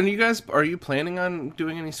 So, and you guys, are you planning on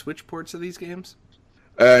doing any Switch ports of these games?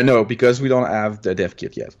 No, because we don't have the dev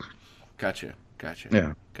kit yet. Gotcha.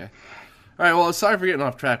 Yeah. Okay. All right, well, sorry for getting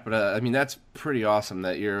off track, but I mean, that's pretty awesome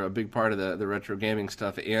that you're a big part of the retro gaming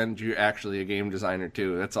stuff, and you're actually a game designer,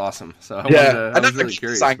 too. That's awesome. So I was really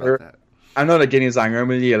curious about that. I'm not a game designer. I'm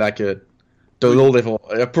really like the low-level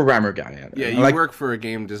programmer guy. Yeah, you work for a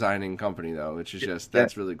game designing company, though, which is just,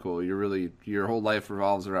 that's really cool. Your whole life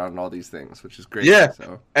revolves around all these things, which is great. Yeah,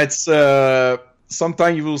 so. It's,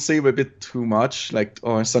 sometimes you will save a bit too much, like,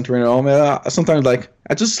 I'm centering home. Sometimes, like,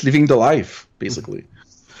 I'm just living the life, basically.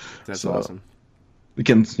 That's awesome. We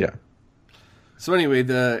can, yeah. So anyway,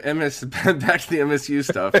 back to the MSU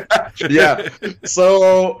stuff. Yeah.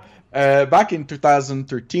 So back in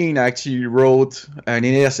 2013, I actually wrote an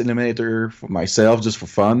NES emulator for myself just for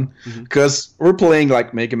fun, because we're playing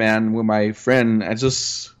like Mega Man with my friend and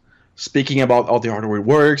just speaking about how the hardware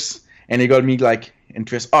works, and it got me like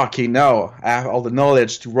interest. Okay, now I have all the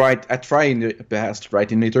knowledge to write. I tried in the past to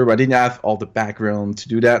write emulator, but I didn't have all the background to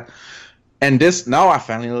do that. And this, now I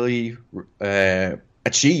finally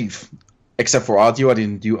achieve, except for audio. I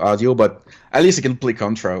didn't do audio, but at least I can play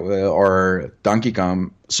Contra or Donkey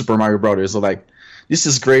Kong, Super Mario Brothers. So like, this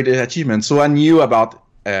is great achievement. So I knew about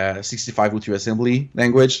 6502 assembly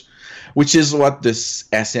language, which is what this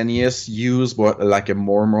SNES used, but like a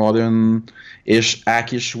more modern-ish,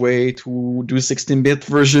 hackish way to do 16-bit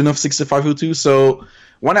version of 6502. So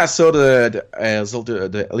when I saw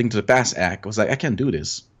the Link to the Past hack, I was like, I can do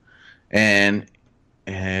this. And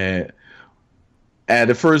the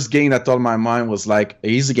first game that thought in my mind was like, a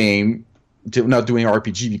easy game, not doing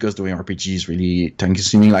RPG, because doing RPG is really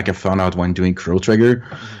time-consuming, like I found out when doing Chrono Trigger.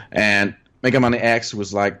 And Mega Man X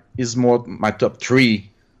was like, is more my top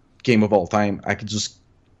 3 game of all time. I could just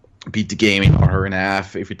beat the game in an hour and a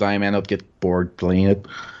half every time and not get bored playing it.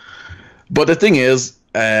 But the thing is,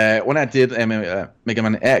 when I did Mega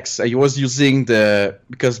Man X, I was using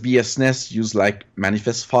because BSNES used like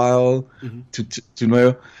manifest file to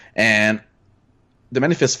know, and the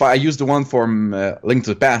manifest file I used the one from Link to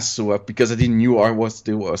the Past, so because I didn't knew I was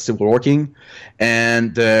still working,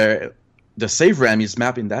 and the save RAM is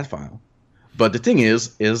mapped in that file. But the thing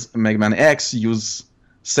is Mega Man X use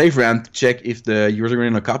save RAM to check if the user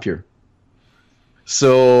in a copier.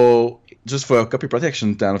 So just for copy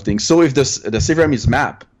protection kind of thing. So if the save RAM is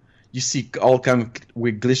mapped, you see all kind of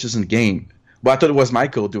weird glitches in the game. But I thought it was my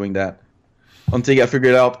code doing that. Until I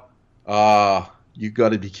figured out, you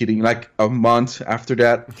gotta be kidding. Like a month after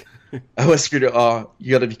that, I was figured,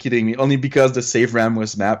 you gotta be kidding me. Only because the save RAM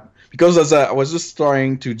was mapped. Because I was just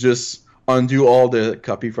trying to just undo all the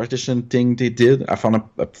copy protection thing they did. I found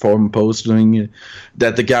a forum post doing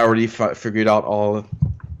that. The guy already figured out all.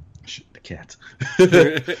 The cat.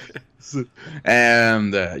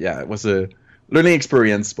 And it was a learning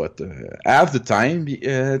experience. But I have the time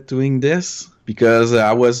doing this because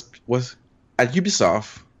I was at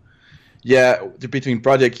Ubisoft. Yeah, between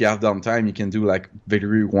projects you have downtime. You can do like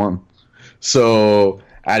very one. So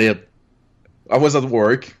I was at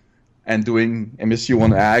work and doing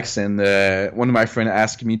MSU1 hacks, and one of my friends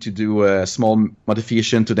asked me to do a small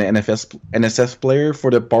modification to the NSS player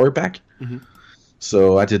for the power pack.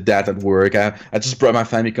 So I did that at work. I just brought my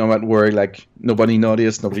Famicom at work, like nobody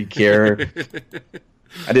noticed, nobody cared.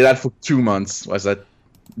 I did that for 2 months.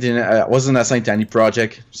 I wasn't assigned to any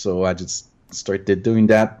project, so I just started doing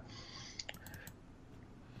that.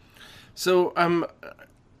 So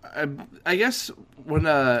I guess when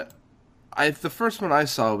the first one I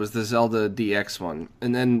saw was the Zelda DX one,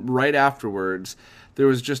 and then right afterwards there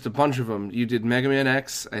was just a bunch of them. You did Mega Man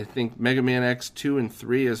X, I think Mega Man X 2 and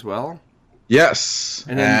 3 as well. Yes,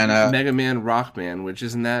 and then Mega Man Rockman, which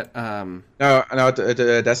isn't that? No,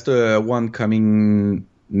 that's the one coming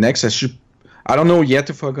next. I don't know yet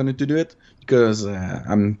if I'm going to do it because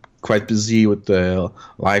I'm quite busy with the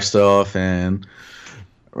live stuff and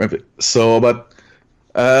so. But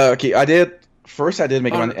okay, I did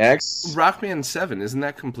Mega Man X. Rockman 7, isn't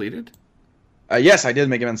that completed? Yes, I did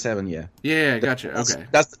Mega Man 7. Yeah. Yeah, gotcha. Okay,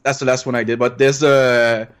 that's the last one I did. But there's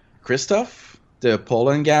Christoph, the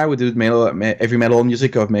Poland guy who did heavy metal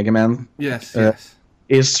music of Mega Man. Yes.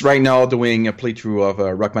 Is right now doing a playthrough of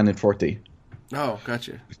Rockman in 40. Oh,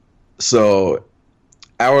 gotcha. So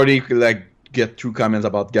I already get 2 comments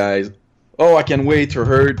about guys. Oh, I can't wait to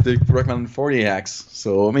hear the Rockman 40 hacks.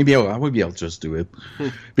 So maybe I'll just do it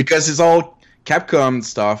because it's all Capcom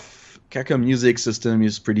stuff. Capcom music system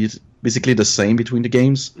is basically the same between the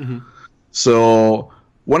games. Mm-hmm. So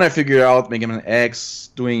when I figured out Mega Man X,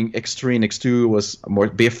 doing X3 and X2 was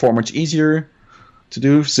much easier to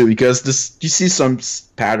do. So because you see some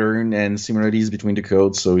pattern and similarities between the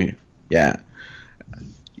codes. So yeah.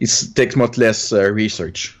 It takes much less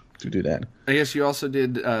research to do that. I guess you also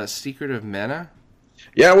did Secret of Mana?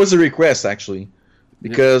 Yeah, it was a request, actually.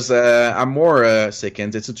 Because I'm more a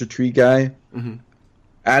second Tetsuto 3 guy. Mm-hmm.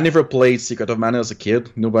 I never played Secret of Mana as a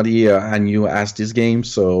kid. Nobody I knew asked this game,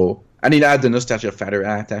 so I had the nostalgia factor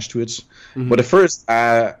attached to it. Mm-hmm. But at first,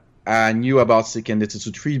 I knew about Second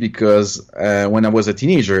Tetsuto 3 because when I was a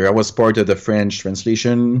teenager, I was part of the French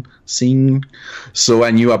translation scene. So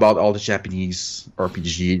I knew about all the Japanese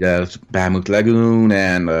RPG, Bahamut Lagoon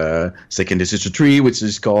and Second Tetsuto 3, which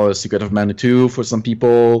is called Secret of Mana 2 for some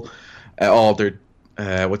people. All their,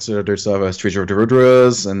 what's the other stuff? Treasure of the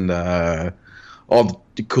Rudras and all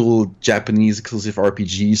the cool Japanese exclusive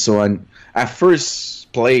RPGs. So I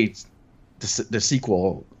first played the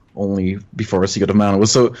sequel only before Secret of Mana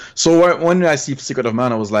was so when I see Secret of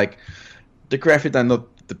Mana, I was like, the graphics are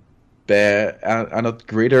not the bad, are not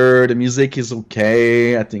greater. The music is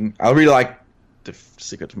okay. I think I really like the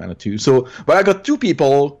Secret of Mana 2. So, but I got 2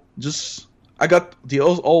 people. I got the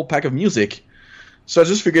whole pack of music. So I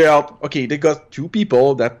just figured out, okay, they got 2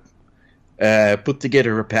 people that put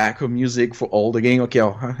together a pack of music for all the game. Okay,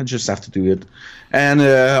 I just have to do it. And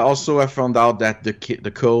also I found out that the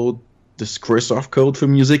code. This Microsoft code for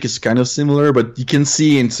music is kind of similar, but you can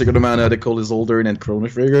see in Secret of Mana the code is older than Chrono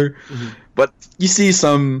Trigger. Mm-hmm. But you see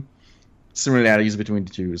some similarities between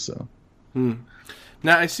the two. So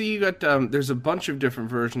now I see you got there's a bunch of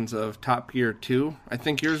different versions of Top Gear 2. I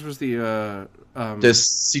think yours was the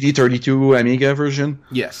CD32 Amiga version.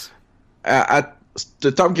 Yes.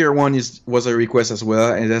 The Top Gear one was a request as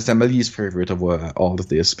well, and that's my least favorite of all of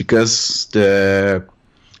this because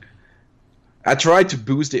I tried to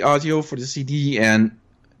boost the audio for the CD, and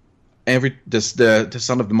the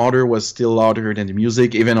sound of the motor was still louder than the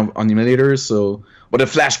music, even on emulators. So, but the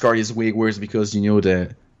flash card is way worse because the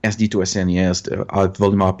SD to SNES, the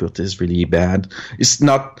volume output is really bad. It's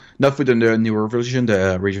not for the newer version,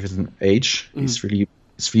 the Revision H. Mm. It's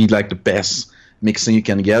really like the best mixing you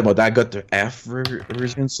can get. But I got the F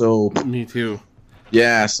version, so me too.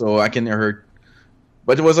 Yeah, so I can hear.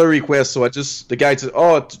 But it was a request, so the guy said,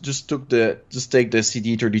 just take the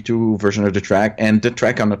CD32 version of the track, and the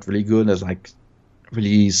track are not really good. It's like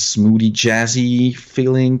really smoothy, jazzy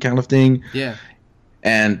feeling kind of thing. Yeah.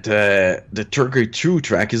 And the Turkey 2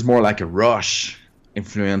 track is more like a Rush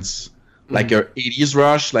influence, like a 80s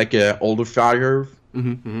Rush, like a older Fire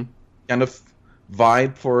kind of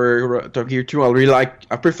vibe for Turkey 2. I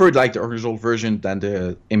preferred like the original version than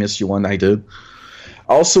the MSU one I did.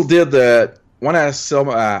 I also did when I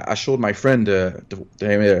showed my friend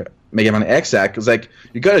the Mega Man X hack, it was like,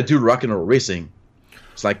 you gotta do rock and roll racing.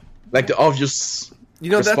 It's like the obvious.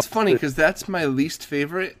 That's funny because that's my least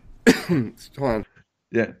favorite. Hold on.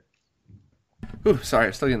 Yeah. Ooh, sorry,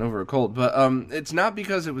 I'm still getting over a cold. But it's not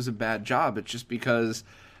because it was a bad job. It's just because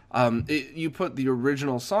you put the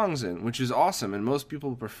original songs in, which is awesome, and most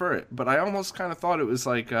people prefer it. But I almost kind of thought it was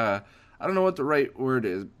like. I don't know what the right word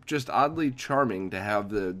is. Just oddly charming to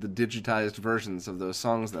have the digitized versions of those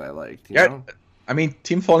songs that I liked. You know? I mean,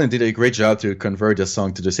 Team Fallen did a great job to convert the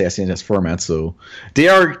song to the SNES format. So they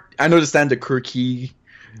are. I understand the quirky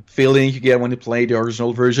feeling you get when you play the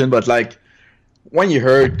original version, but like when you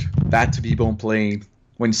heard that to people playing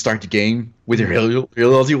when you start the game with the real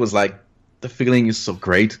audio, was like the feeling is so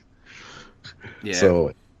great. Yeah.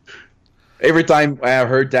 So every time I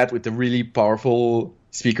heard that with the really powerful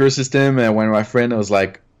speaker system, and when my friend was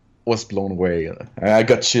blown away. I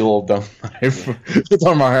got chilled down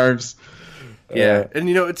my arms. Yeah, and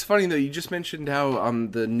it's funny though. You just mentioned how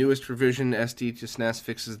the newest revision SD to SNES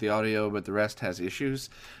fixes the audio, but the rest has issues.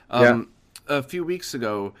 A few weeks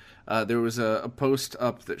ago, there was a post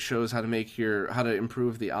up that shows how to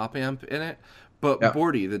improve the op amp in it. But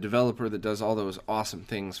Bordy, the developer that does all those awesome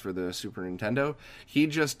things for the Super Nintendo, he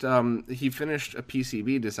just he finished a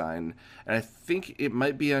PCB design, and I think it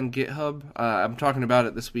might be on GitHub. I'm talking about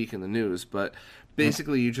it this week in the news, but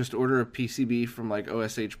basically you just order a PCB from like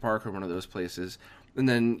OSH Park or one of those places, and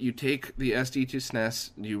then you take the SD to SNES,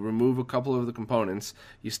 you remove a couple of the components,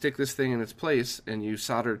 you stick this thing in its place, and you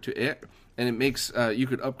solder to it. And it makes you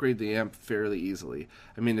could upgrade the amp fairly easily.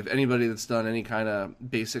 I mean, if anybody that's done any kind of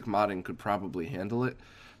basic modding could probably handle it.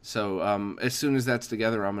 So as soon as that's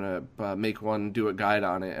together, I'm going to make one, do a guide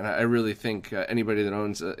on it. And I really think anybody that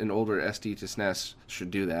owns an older SD to SNES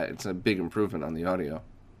should do that. It's a big improvement on the audio.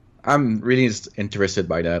 I'm really interested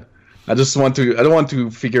by that. I don't want to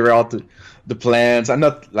figure out the plans.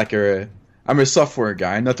 I'm a software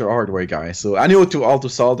guy, not a hardware guy. So I know to auto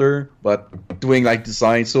solder, but doing like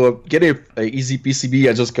design. So getting a easy PCB,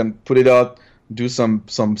 I just can put it out, do some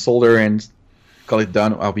solder, and call it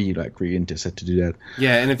done. I'll be like really interested to do that.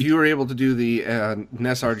 Yeah, and if you were able to do the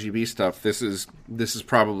NES RGB stuff, this is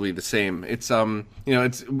probably the same. It's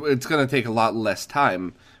it's going to take a lot less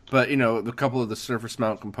time, but a couple of the surface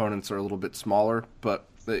mount components are a little bit smaller. But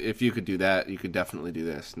if you could do that, you could definitely do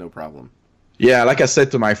this, no problem. Yeah, like I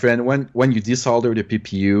said to my friend, when you desolder the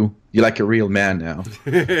PPU, you're like a real man now.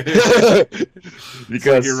 Because it's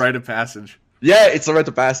like your rite of passage. Yeah, it's a rite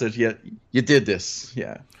of passage. Yeah, you did this.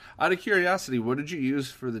 Yeah. Out of curiosity, what did you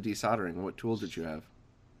use for the desoldering? What tools did you have?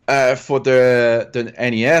 For the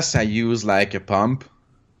NES, I use like a pump.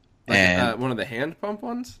 One of the hand pump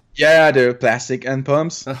ones? Yeah, the plastic end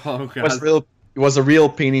pumps. Oh, God. It was a real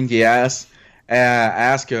pain in the ass. I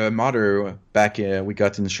asked a mother back we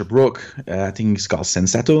got in Sherbrooke. I think it's called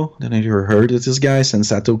Sensato. I don't know if you ever heard of this guy,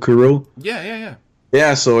 Sensato Kuro. Yeah.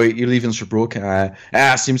 Yeah, so he lives in Sherbrooke. I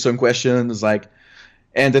asked him some questions,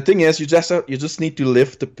 and the thing is, you just need to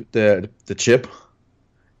lift the chip,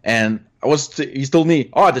 and he told me,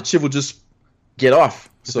 the chip will just get off.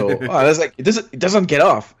 So I was like, it doesn't get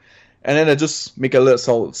off, and then I just make a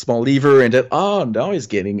little small lever, and then now it's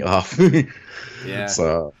getting off. Yeah.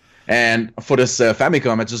 So. And for this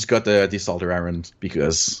Famicom, I just got the desolder iron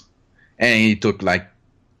and it took like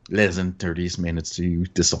less than 30 minutes to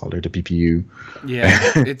desolder the PPU. Yeah,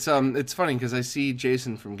 it's funny because I see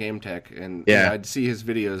Jason from Game Tech, and I'd see his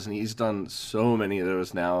videos, and he's done so many of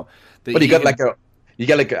those now. But you got like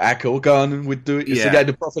an Echo gun with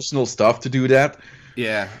the professional stuff to do that.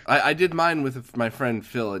 Yeah, I did mine with my friend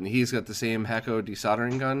Phil, and he's got the same Hecko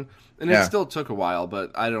desoldering gun, and it still took a while.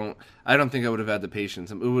 But I don't think I would have had the patience.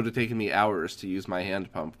 It would have taken me hours to use my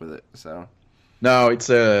hand pump with it. So no, it's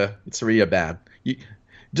really bad. You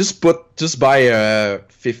just buy a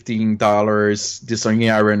 $15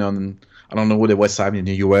 desoldering iron on, I don't know what the website in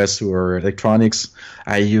the US or electronics.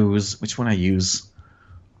 Which one I use?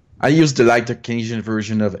 I used the Canadian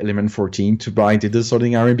version of Element 14 to buy the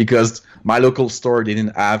desoldering iron because my local store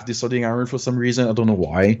didn't have desoldering iron for some reason. I don't know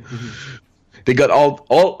why. Mm-hmm. They got all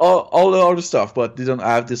the other stuff, but they don't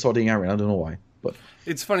have desoldering iron. I don't know why. But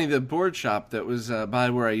it's funny, the board shop that was by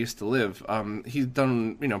where I used to live, he's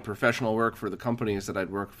done professional work for the companies that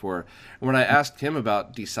I'd worked for. And when I asked him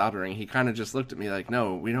about desoldering, he kind of just looked at me like,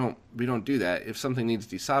 "No, we don't do that. If something needs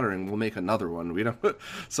desoldering, we'll make another one. We don't."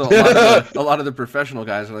 So a lot of the professional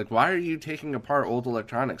guys are like, "Why are you taking apart old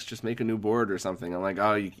electronics? Just make a new board or something." I'm like,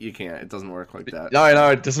 "Oh, you can't. It doesn't work like that." No,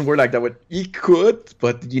 it doesn't work like that. But you could,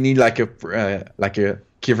 but you need like a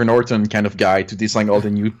Kevin Norton kind of guy to design all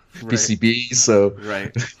the new PCBs. So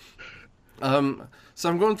right. So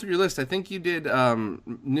I'm going through your list. I think you did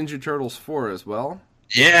Ninja Turtles 4 as well.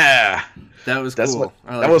 Yeah, that was cool.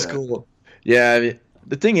 That was cool. Yeah,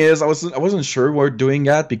 the thing is, I wasn't sure we're doing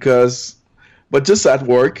that but just at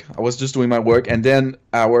work, I was just doing my work, and then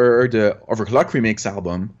I heard the Overclock remix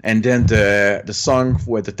album, and then the song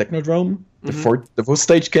with the Technodrome, the fourth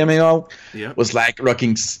stage came out, was like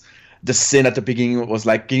rocking. The scene at the beginning was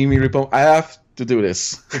like giving me repump. I have to do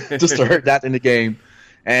this just to hear that in the game,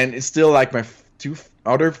 and it's still like my two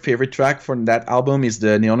other favorite track from that album is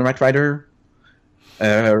the Neon Knight Rider.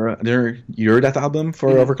 You heard that album for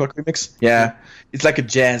Overclock remix? Yeah, it's like a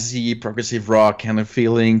jazzy, progressive rock kind of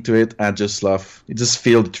feeling to it. I just love it. Just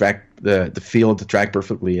feel the track, the feel of the track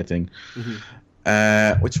perfectly. I think.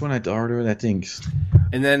 Which one I ordered? I think.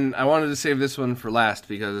 And then I wanted to save this one for last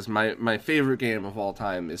because my favorite game of all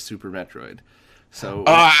time is Super Metroid. So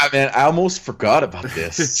man, I almost forgot about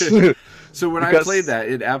this. So when I played that,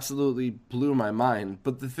 it absolutely blew my mind.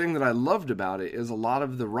 But the thing that I loved about it is a lot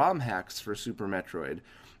of the ROM hacks for Super Metroid.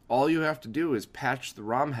 All you have to do is patch the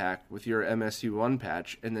ROM hack with your MSU1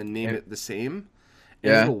 patch and then name it the same,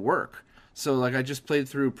 and it'll work. So like I just played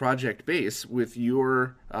through Project Base with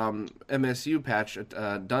your MSU patch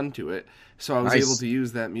done to it, so I was able to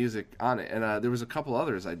use that music on it. And there was a couple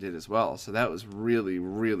others I did as well, so that was really,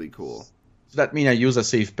 really cool. So that means I use a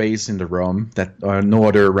safe base in the ROM that no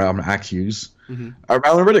other ROM hacks use. Mm-hmm. I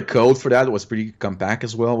remember the code for that was pretty compact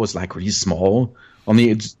as well. It was like really small.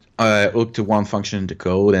 Only hooked to one function in the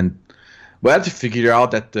code, and we had to figure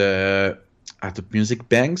out that the music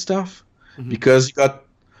bank stuff, because you got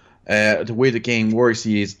the way the game works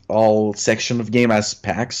is all section of game has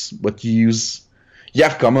packs, but you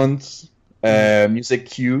have commands, music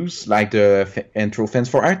cues like the intro fence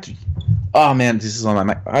for art. Oh man, this is on my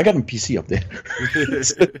Mac. I got a PC up there.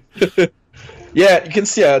 Yeah, you can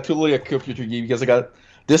see totally a computer game because I got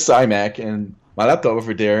this iMac and my laptop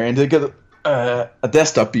over there, and they got a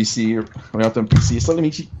desktop PC or an PC. So let me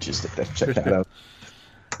just check that out.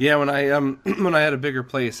 Yeah, when I had a bigger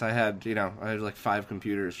place, I had like 5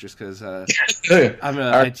 computers just because I'm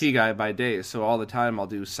an IT guy by day, so all the time I'll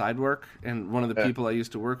do side work. And one of the people I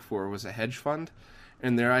used to work for was a hedge fund,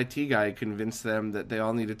 and their IT guy convinced them that they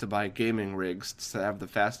all needed to buy gaming rigs to have the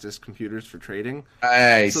fastest computers for trading.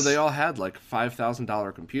 Nice. So they all had like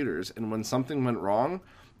 $5,000 computers, and when something went wrong,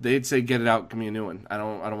 they'd say, "Get it out, give me a new one. I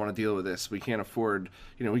don't want to deal with this. We can't afford,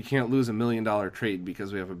 we can't lose $1 million trade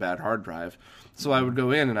because we have a bad hard drive." So I would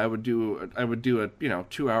go in and I would do a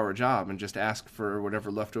 2-hour job and just ask for whatever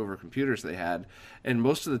leftover computers they had. And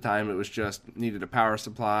most of the time it was just needed a power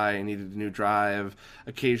supply, needed a new drive.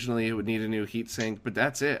 Occasionally it would need a new heatsink, but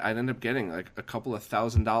that's it. I'd end up getting like a couple of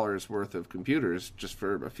 $1,000s worth of computers just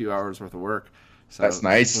for a few hours worth of work. So that's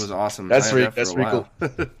nice. It was awesome. That's really cool.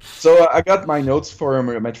 So I got my notes for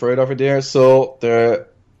Metroid over there. So the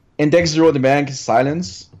index 0 of the bank is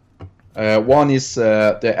silence. One is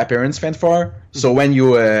the appearance fanfare. So when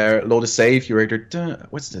you load a save, you either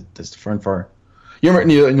what's the fanfare? You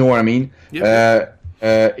know what I mean? Yep.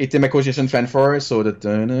 Item acquisition fanfare. So the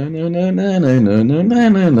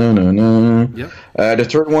the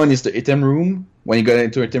third one is the item room. When you go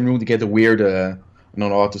into item room, you get a weird. I don't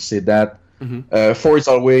know how to say that. 4 is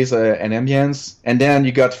always an ambience, and then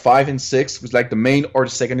you got 5 and 6 with like the main or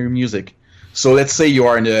the secondary music. So let's say you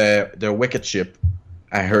are in the Wicked ship.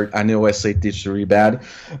 I know I say this really bad,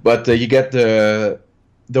 but you get the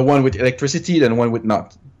one with electricity, then one with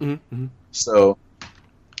not. So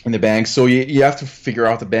in the bank, so you have to figure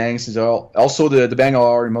out the banks. Also the bank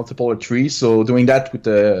are in multiple of 3. So doing that with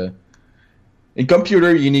in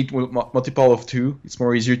computer you need multiple of 2. It's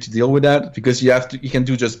more easier to deal with that because you can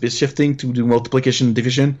do just bit shifting to do multiplication and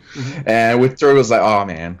division. And with Turbo, it's like, oh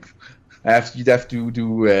man, you'd have to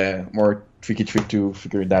do more tricky trick to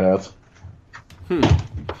figure that out.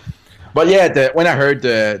 But yeah, when I heard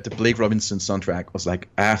the Blake Robinson soundtrack, I was like,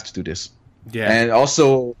 I have to do this. Yeah. And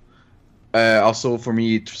also for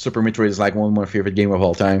me, Super Metroid is like one of my favorite games of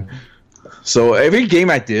all time. So every game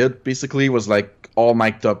I did basically was like all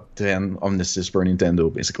my top 10 on the Super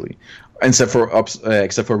Nintendo, basically, except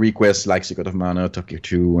for requests like Secret of Mana, Tokyo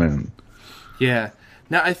 2, and yeah.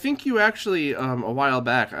 Now I think you actually a while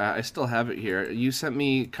back, I still have it here. You sent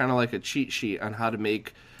me kind of like a cheat sheet on how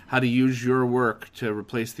to use your work to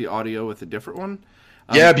replace the audio with a different one.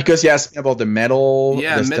 Yeah, because you asked me about the metal.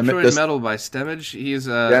 Yeah, Metroid Metal by Stemage. He's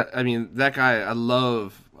I mean, that guy, I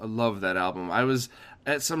love that album. I was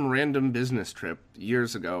at some random business trip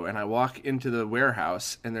years ago, and I walk into the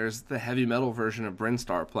warehouse, and there's the heavy metal version of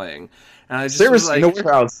Brinstar playing. And I just was like, in the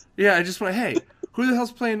warehouse. Yeah, I just went, hey, who the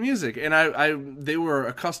hell's playing music? And they were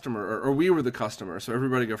a customer, or we were the customer, so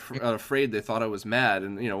everybody got afraid. They thought I was mad,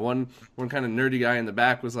 and one kind of nerdy guy in the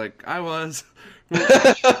back was like, I was.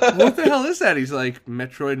 What the hell is that? He's like,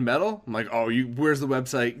 Metroid Metal? I'm like, oh, where's the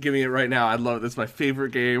website? Give me it right now. I love it. That's my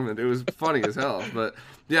favorite game, and it was funny as hell. But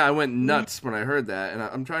yeah, I went nuts when I heard that, and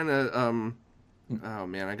I'm trying to oh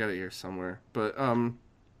man, I got it here somewhere. But oh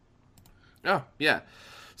yeah.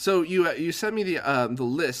 So you sent me the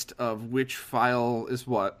list of which file is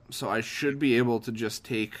what, so I should be able to just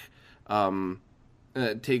take the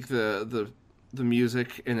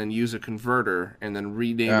music and then use a converter and then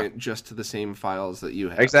rename it just to the same files that you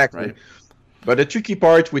have. Exactly. Right? But the tricky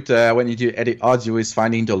part with when you do edit audio is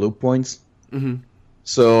finding the loop points.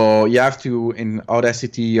 So you have to, in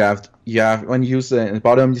Audacity, you have when you use in the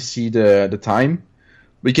bottom, you see the time.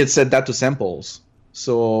 We can set that to samples.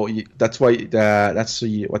 So that's why that's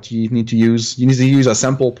what you need to use. You need to use a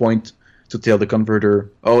sample point to tell the converter,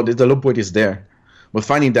 oh, the loop point is there. But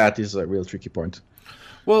finding that is a real tricky point.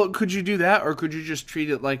 Well, could you do that, or could you just treat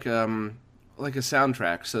it like a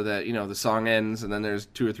soundtrack, so that the song ends and then there's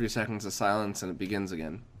 2 or 3 seconds of silence and it begins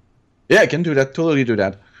again? Yeah, I can do that. Totally do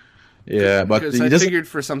that. Yeah, but because I figured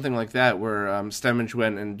for something like that, where Stemage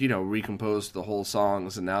went and recomposed the whole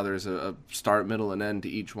songs, and now there's a start, middle, and end to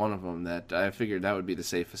each one of them. That I figured that would be the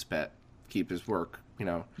safest bet. Keep his work,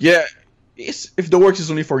 Yeah, if the work is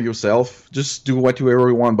only for yourself, just do whatever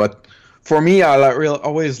you want. But for me,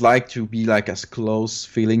 always like to be like as close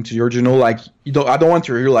feeling to the original. Like I don't want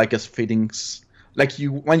to hear like as feelings. Like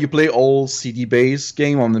when you play old CD based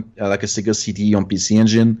game on like a Sega CD on PC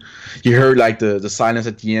Engine, you heard like the silence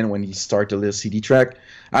at the end when you start the little CD track.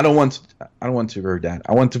 I don't want to hear that.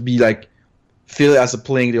 I want to be like feel as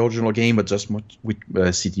playing the original game, but just with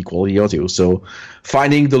CD quality audio. So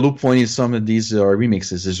finding the loop point in some of these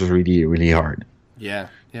remixes is really really hard. Yeah,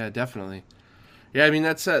 definitely. Yeah, I mean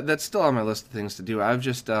that's still on my list of things to do. I've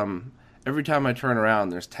just every time I turn around,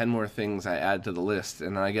 there's 10 more things I add to the list,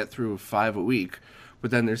 and I get through 5 a week.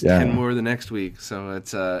 But then there's 10 more the next week, so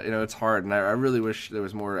it's it's hard. And I really wish there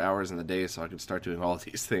was more hours in the day so I could start doing all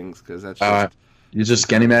these things, because that's just you just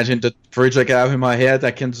can't imagine the project I have in my head.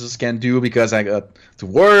 I can't do because I got to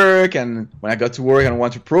work, and when I got to work, I don't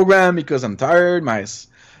want to program because I'm tired.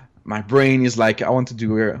 My brain is like I want to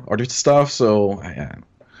do other stuff, so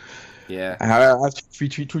yeah. I have three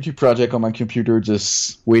projects on my computer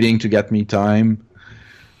just waiting to get me time.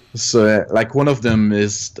 So, like, one of them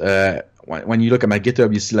is when you look at my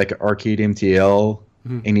GitHub, you see like an Arcade MTL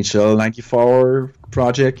NHL 94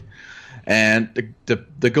 project, and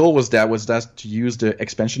the goal was that to use the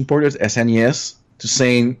expansion port of SNES to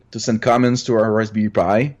send comments to our Raspberry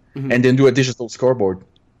Pi, and then do a digital scoreboard.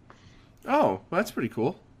 Oh, well, that's pretty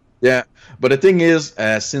cool. Yeah, but the thing is,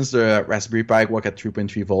 since the Raspberry Pi work at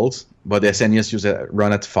 3.3 volts, but the SNES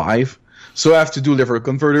run at 5, so I have to do level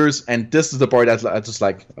converters, and this is the part that I just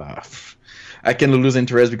like, I can lose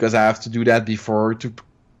interest because I have to do that before to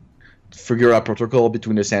figure out protocol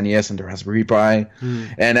between the SNES and the Raspberry Pi,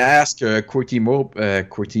 and I asked Cortimoto,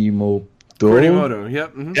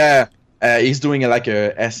 yep. Yeah, he's doing like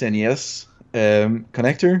a SNES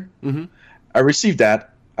connector. I received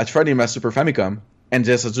that. I tried it in my Super Famicom. And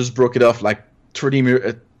I just broke it off like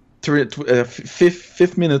 5th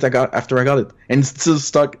minute after I got it, and it's still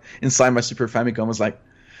stuck inside my Super Famicom. I was like,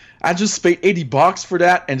 I just paid $80 for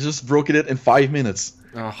that and just broke it in 5 minutes.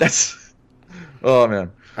 Oh. Oh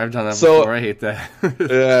man, I've done that before. I hate that.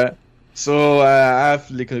 Yeah. So I've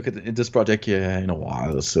looked at this project in a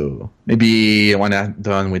while. So maybe when I'm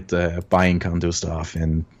done with buying condo stuff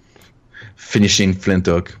and finishing Flint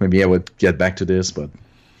Hook, maybe I would get back to this, but.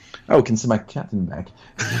 Oh, we can see my cat in the back.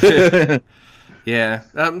 Yeah.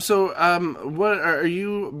 What are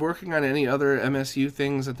you working on? Any other MSU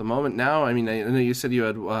things at the moment now? I mean, I know you said you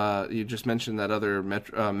had you just mentioned that other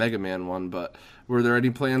Mega Man one, but were there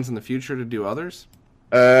any plans in the future to do others?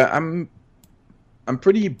 I'm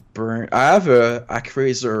pretty burnt. I have a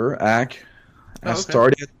Actraiser Ack. I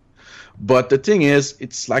started, but the thing is,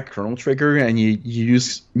 it's like Chrono Trigger, and you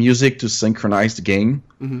use music to synchronize the game.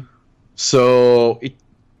 So it.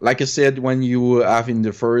 Like I said, when you have in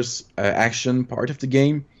the first action part of the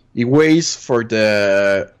game, it waits for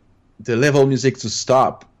the level music to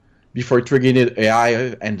stop before triggering the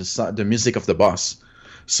AI and the music of the boss.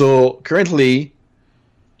 So currently,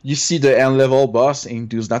 you see the end level boss and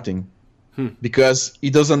does nothing because he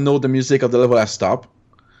doesn't know the music of the level has stopped.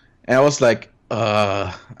 And I was like,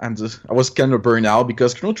 I was kind of burned out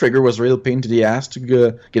because Chrono Trigger was a real pain to the ass to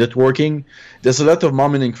get it working. There's a lot of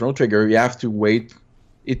moments in Chrono Trigger you have to wait.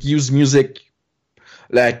 It used music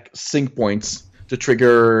like sync points to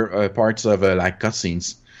trigger parts of like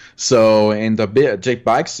cutscenes. So in the jet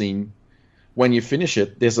bike scene, when you finish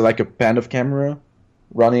it, there's like a pan of camera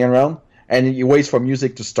running around, and you wait for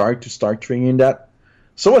music to start triggering that.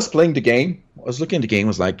 So I was playing the game. I was looking at the game. I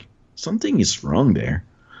was like, something is wrong there.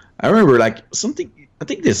 I remember like something. I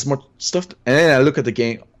think there's more stuff. And then I look at the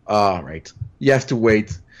game. Right. You have to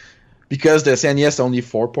wait. Because the SNES only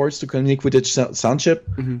 4 ports to connect with the sound chip,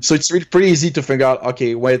 so it's really pretty easy to figure out,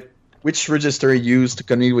 okay, which register you use to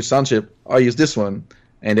connect with sound chip. I use this one,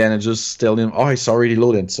 and then I just tell them, it's already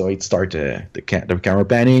loaded, so it starts the camera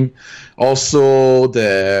panning. Also,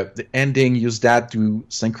 the ending, use that to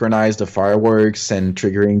synchronize the fireworks and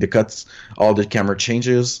triggering the cuts, all the camera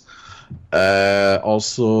changes.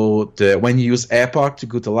 Also, when you use Epoch to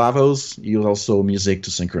go to Lavos, you use also music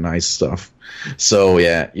to synchronize stuff. So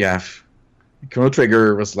yeah. Chrono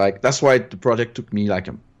Trigger was like, that's why the project took me like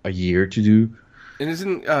a year to do. And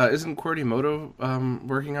isn't Cortimoto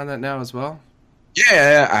working on that now as well?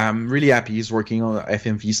 Yeah, I'm really happy he's working on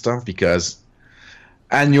FMV stuff because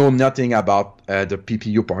I knew nothing about the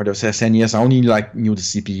PPU part of SNES. I only knew the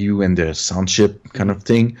CPU and the sound chip kind of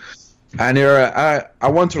thing. And I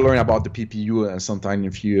want to learn about the PPU sometime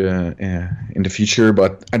in the future,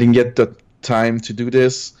 but I didn't get the time to do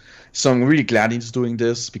this. So I'm really glad he's doing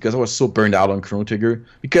this because I was so burned out on Chrono Trigger.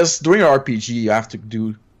 Because during an RPG, you have to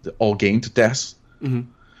do the whole game to test. Mm-hmm.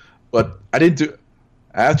 But I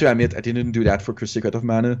have to admit, I didn't do that for Secret of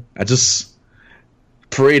Mana. I just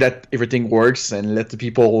pray that everything works and let the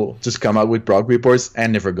people just come out with blog reports. I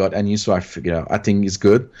never got any, so I figured out I think it's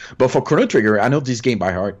good. But for Chrono Trigger, I know this game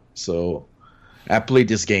by heart, so I played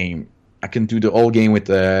this game. I can do the whole game with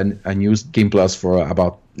a new Game Plus for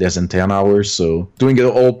about less than 10 hours. So doing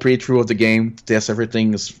the whole playthrough of the game to test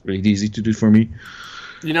everything is really easy to do for me.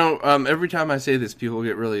 You know, every time I say this, people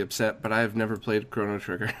get really upset, but I have never played Chrono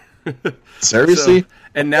Trigger. Seriously? So,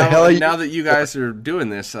 and now that you guys are doing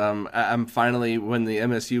this, I'm finally, when the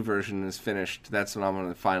MSU version is finished, that's when I'm going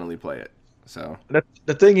to finally play it. So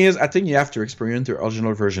the thing is, I think you have to experience the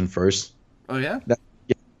original version first. Oh yeah?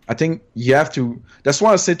 I think you have to. That's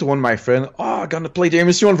why I said to one of my friends, "Oh, I'm gonna play the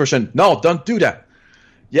MSU version." No, don't do that.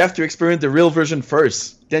 You have to experience the real version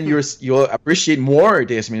first. Then you'll appreciate more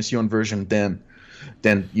the MSU version than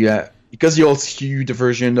because you'll see the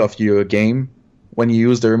version of your game when you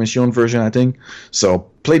use the MSU version, I think. So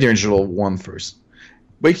play the original one first.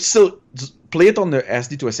 But you still just play it on the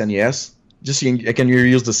SD to SNES. Just so you can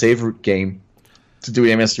reuse the save game to do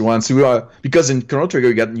the MSU one. So because in Chrono Trigger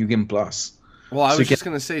you got New Game Plus. Well, I was just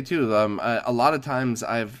going to say, too, a lot of times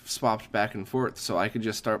I've swapped back and forth, so I could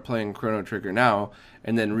just start playing Chrono Trigger now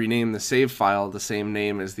and then rename the save file the same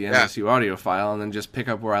name as the MSU audio file and then just pick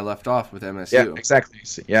up where I left off with MSU. Yeah, exactly.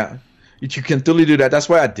 Yeah. You can totally do that. That's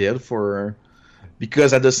what I did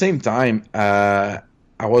because at the same time, I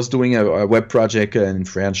was doing a web project in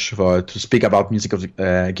French to speak about music of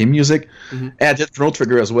game music, and I did Chrono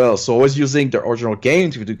Trigger as well. So I was using the original game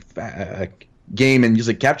to do game and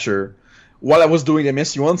music capture. While I was doing the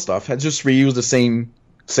MSU1 stuff, I just reused the same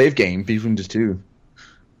save game between the two.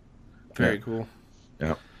 Very cool.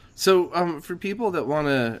 Yeah. So, for people that want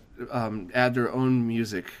to add their own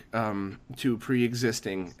music to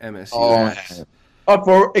pre-existing MSU apps. Oh,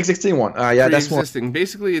 for existing one. Yeah, that's one.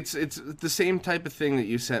 Basically, it's the same type of thing that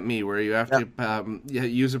you sent me, where you have to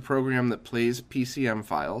use a program that plays PCM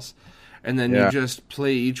files. And then you just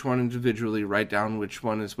play each one individually, write down which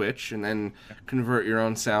one is which, and then convert your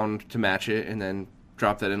own sound to match it, and then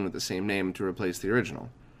drop that in with the same name to replace the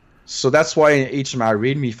original. So that's why in each of my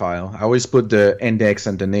README file, I always put the index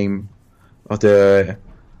and the name of the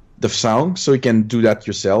sound, so you can do that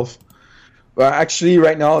yourself. Well, actually,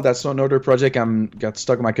 right now, that's another project got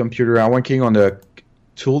stuck on my computer. I'm working on a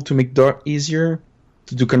tool to make that easier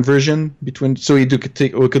to do conversion between. So we could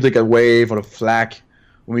take a wave or a FLAC.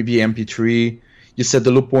 Or maybe MP3, you set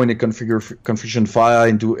the loop point and configuration file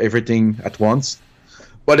and do everything at once.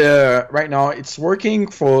 But right now it's working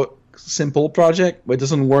for simple project, but it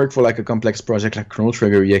doesn't work for like a complex project like Chrono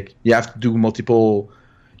Trigger. You have to do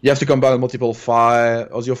you have to combine multiple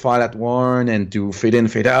audio file at one and do fade in,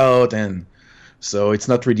 fade out, and so it's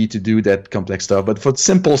not ready to do that complex stuff. But for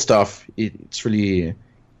simple stuff, it's really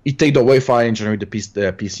it take the WAV file and generate the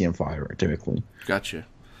PCM file typically. Gotcha.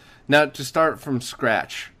 Now, to start from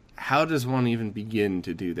scratch, how does one even begin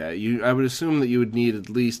to do that? I would assume that you would need at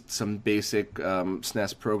least some basic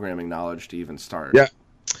SNES programming knowledge to even start. Yeah.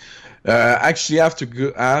 Actually,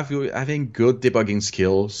 having good debugging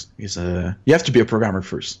skills is you have to be a programmer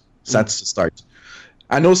first. So that's the start.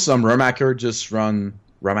 I know some ROM hacker just run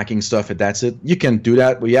ROM hacking stuff and that's it. You can do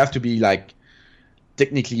that, but you have to be like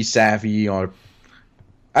technically savvy or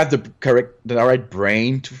have the right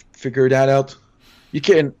brain to figure that out. You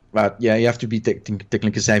can, but yeah, you have to be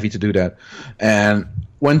technically savvy to do that. And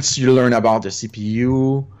once you learn about the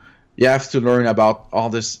CPU, you have to learn about all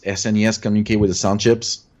this SNES communicate with the sound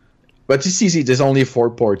chips. But it's easy. There's only 4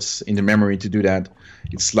 ports in the memory to do that.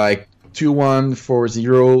 It's like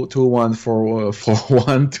 2140,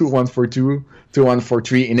 2141, 2142,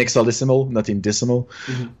 2143 in hexadecimal, not in decimal.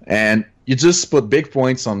 Mm-hmm. And you just put big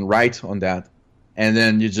points on that, and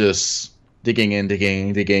then you just digging,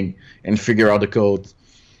 and figure out the code.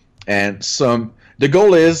 And the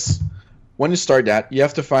goal is, when you start that, you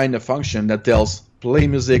have to find a function that tells play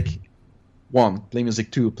music 1, play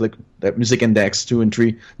music 2, play music index 2 and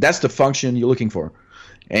 3. That's the function you're looking for.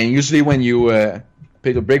 And usually when you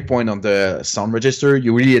put a breakpoint on the sound register,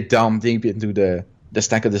 you really get down deep into the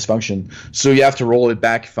stack of this function. So you have to roll it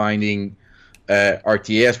back, finding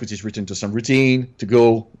RTS, which is written to some routine, to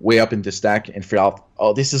go way up in the stack and figure out,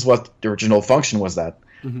 oh, this is what the original function was that.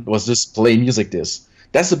 Mm-hmm. It was just play music this.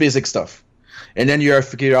 That's the basic stuff. And then you have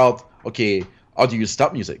to figure out, okay, how do you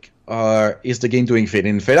stop music? Is the game doing fade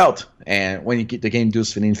in, fade out? And when the game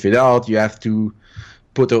does fade in, fade out, you have to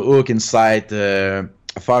put a hook inside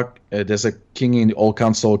there's a king in the old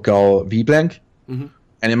console called VBlank,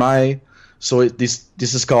 NMI. So this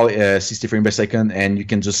is called 60 frames per second, and you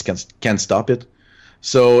can just can't stop it.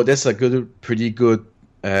 So that's a pretty good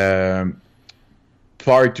part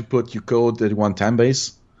to put your code at one time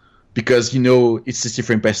base, because it's 60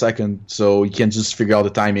 frames per second, so you can just figure out the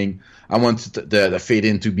timing. I want the fade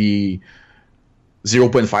in to be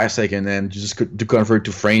 0.5 second, and just to convert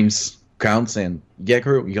to frames counts, and you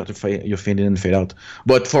got to fade in and fade out.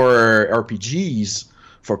 But for RPGs,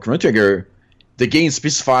 for Chrono Trigger, the game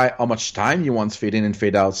specify how much time you want fade in and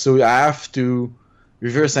fade out. So I have to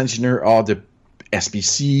reverse engineer all the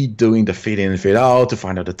SPC doing the fade in and fade out to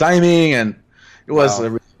find out the timing, and it was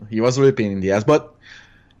really pain in the ass. But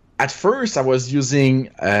at first, I was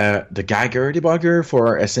using the Geiger debugger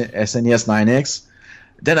for SNES 9X.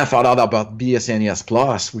 Then I found out about BSNES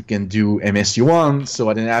Plus. We can do MSU1, so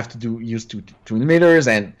I didn't have to use two animators,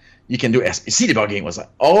 and you can do SPC debugging. It was like,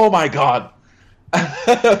 oh my god,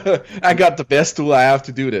 I got the best tool I have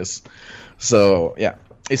to do this. So yeah,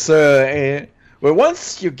 it's well,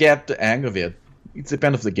 once you get the hang of it, it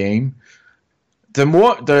depends on the game. The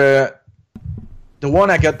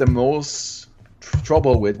one I got the most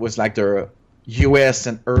trouble with was like the US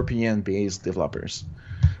and European based developers,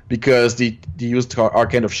 because they used our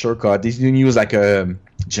kind of shortcut. They didn't use like a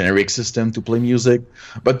generic system to play music,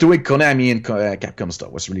 but doing Konami and Capcom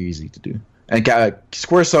stuff was really easy to do. And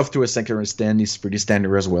Squaresoft, to a certain extent, is pretty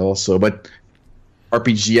standard as well. So, but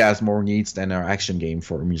RPG has more needs than our action game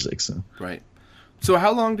for music. So right. So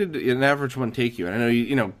how long did an average one take you? And I know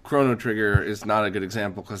you know Chrono Trigger is not a good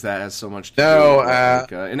example because that has so much to do with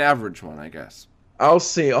like, an average one, I guess. I'll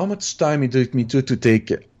say how much time it took me to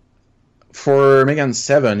take. For Mega Man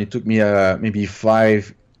 7, it took me maybe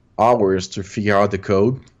 5 hours to figure out the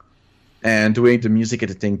code, and doing the music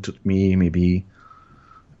editing took me maybe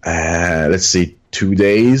let's say 2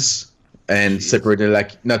 days, and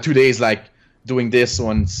separated 2 days, like doing this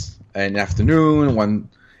once an afternoon, one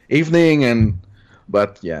evening,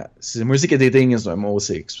 but yeah, so music editing is the most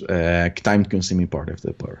time-consuming part of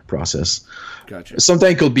the process. Gotcha.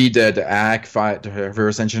 Sometimes it could be the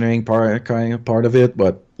reverse engineering part of it,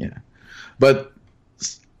 but yeah. But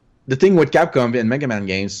the thing with Capcom and Mega Man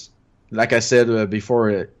games, like I said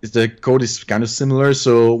before, is the code is kind of similar.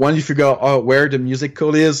 So once you figure out where the music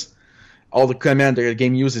code is, all the command the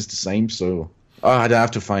game uses the same. So I don't have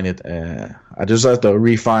to find it. I just have to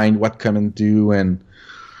refine what command do, and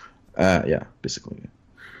yeah, basically.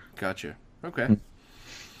 Gotcha. Okay.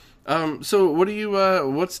 So what do you?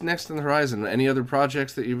 What's next on the horizon? Any other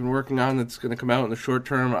projects that you've been working on that's going to come out in the short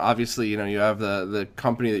term? Obviously, you know you have the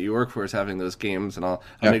company that you work for is having those games, and I'll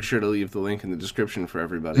make sure to leave the link in the description for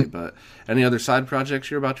everybody. But any other side projects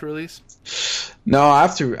you're about to release? No, I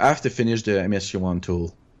have to finish the MSU1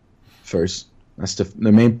 tool first. That's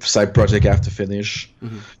the main side project I have to finish.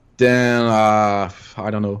 Mm-hmm. Then I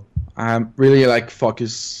don't know. I'm really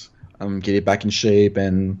focus on getting back in shape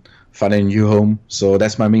and find a new home. So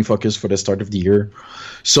that's my main focus for the start of the year.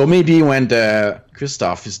 So maybe when the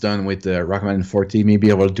Christoph is done with the Rockman 40, maybe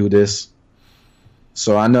I will do this.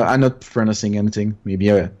 So I'm not promising anything. Maybe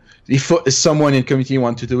if someone in the community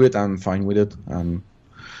want to do it, I'm fine with it. And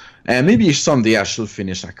maybe someday I should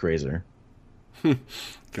finish Actraiser.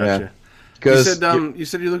 Gotcha. Yeah. You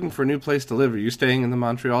said you're looking for a new place to live. Are you staying in the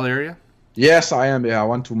Montreal area? Yes, I am. Yeah, I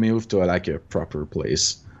want to move to a proper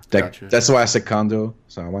place. Gotcha. That's why I said condo.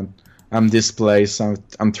 So I'm this place.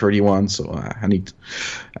 I'm 31, so I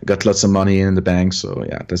got lots of money in the bank. So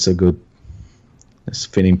yeah, that's a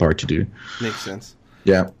fitting part to do. Makes sense.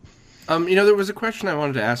 Yeah. There was a question I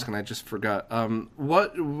wanted to ask and I just forgot.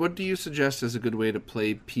 What do you suggest is a good way to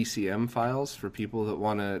play PCM files for people that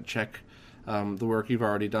want to check the work you've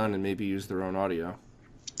already done and maybe use their own audio?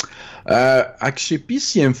 Actually,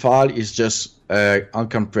 PCM file is just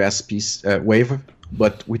uncompressed wave,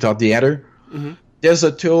 but without the header. Mm-hmm. There's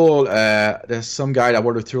a tool. There's some guy that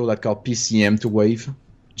wrote a tool that called PCM to wave.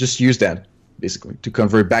 Just use that basically to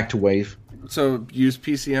convert back to wave. So use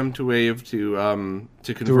PCM to wave to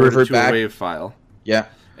convert it to a wave file. Yeah,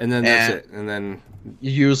 and then that's it. And then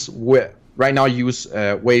you use right now. Use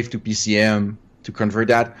wave to PCM to convert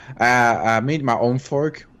that. I made my own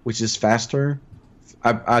fork, which is faster.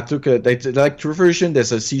 I took two version.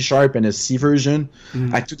 There's a C# and a C version.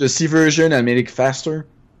 Mm-hmm. I took the C version and made it faster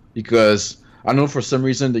because I know for some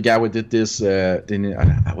reason the guy who did this what's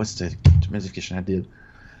the modification I did?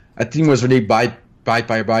 I think it was really byte by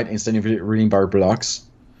byte instead of reading by blocks.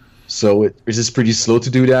 So it is pretty slow to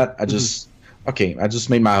do that. I just okay, I just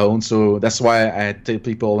made my own. So that's why I tell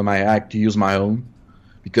people in my act to use my own,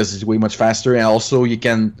 because it's way much faster, and also you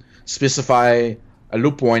can specify a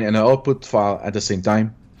loop point and an output file at the same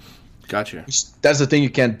time. Gotcha. That's the thing you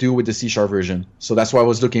can't do with the C# version. So that's why I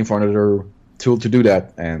was looking for another tool to do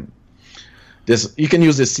that. And this, you can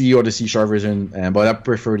use the C or the C# version, but I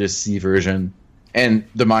prefer the C version and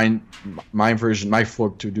the my version, my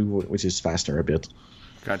fork to do, which is faster a bit.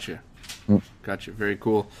 Gotcha. Gotcha. Very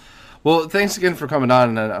cool. Well, thanks again for coming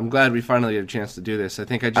on, and I'm glad we finally had a chance to do this. I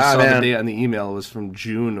think I just saw the date on the email. It was from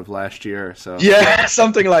June of last year. So yeah,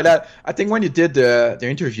 something like that. I think when you did the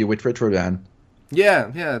interview with Retro Dan. Yeah,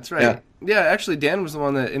 that's right. Yeah, actually, Dan was the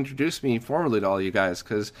one that introduced me formally to all you guys,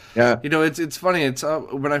 because, it's funny. It's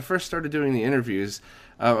when I first started doing the interviews,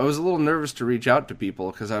 I was a little nervous to reach out to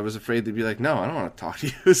people, because I was afraid they'd be like, no, I don't want to talk to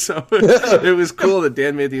you. So it was cool that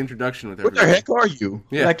Dan made the introduction with everybody. What the heck are you?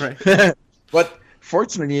 Yeah, right. But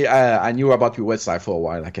fortunately, I knew about your website for a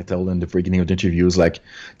while. Like I told in the beginning of the interviews, like,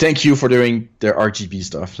 thank you for doing the RGB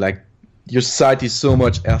stuff. Like, your site is so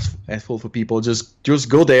much helpful for people. Just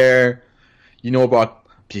go there. You know about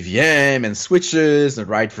PVM and switches, the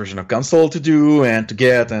right version of console to do and to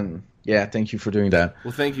get, and yeah, thank you for doing that.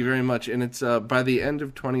 Well, thank you very much. And it's by the end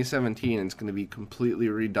of 2017, it's going to be completely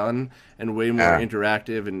redone and way more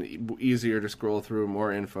interactive and easier to scroll through,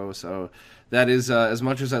 more info. So that is, as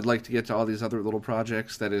much as I'd like to get to all these other little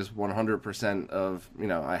projects, that is 100% of,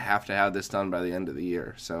 I have to have this done by the end of the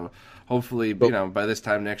year. So hopefully, by this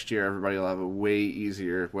time next year, everybody will have a way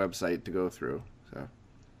easier website to go through. So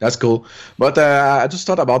that's cool. But I just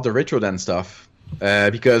thought about the Retro Dan stuff.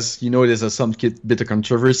 Because there's some bit of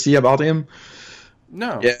controversy about him.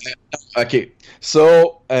 No. Yeah. Okay.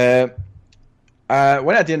 So when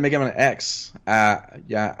I did Mega Man X,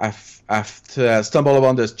 I've stumbled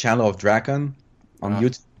upon this channel of Drakon on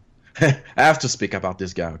YouTube. I have to speak about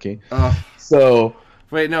this guy. Okay. So.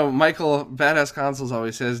 Wait, no. Michael Badass Consoles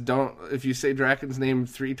always says, "Don't. If you say Draken's name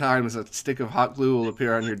 3 times, a stick of hot glue will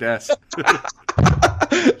appear on your desk."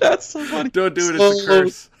 That's so funny. Don't do it. It's a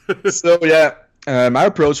curse. So yeah. My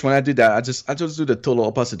approach when I did that, I just do the total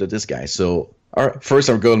opposite of this guy. So first,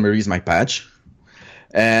 I'm going to release my patch,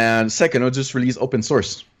 and second, I'll just release open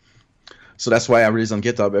source. So that's why I release on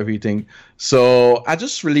GitHub everything. So I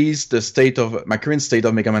just released my current state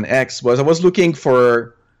of Mega Man X. I was looking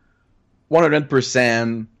for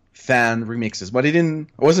 100% fan remixes, but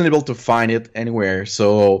I wasn't able to find it anywhere.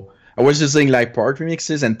 So I was just doing like part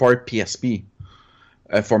remixes and part PSP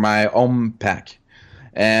for my home pack,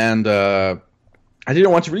 and I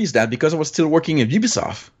didn't want to release that because I was still working at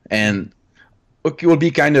Ubisoft, and it would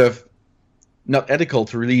be kind of not ethical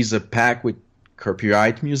to release a pack with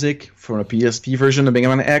copyright music from a PSP version of Mega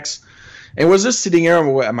Man X. And I was just sitting here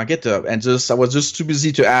at my GitHub, and I was just too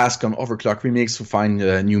busy to ask on Overclock Remix to find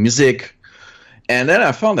new music. And then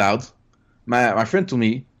I found out, my friend told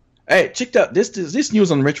me, "Hey, check out this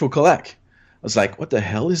news on Retro Collect." I was like, "What the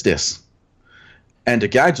hell is this?" And the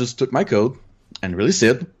guy just took my code and released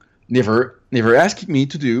it. Never asked me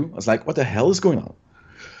to do. I was like, what the hell is going on?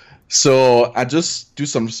 So I just do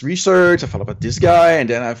some research. I found about this guy, and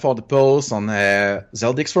then I found the post on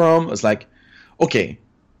Zeldix forum. I was like, okay,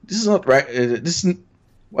 this is not right.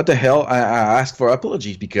 What the hell? I asked for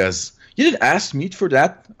apologies because you didn't ask me for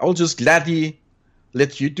that. I will just gladly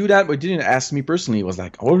let you do that, but you didn't ask me personally. It was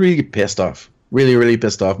like, I was really pissed off. Really, really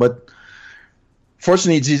pissed off. But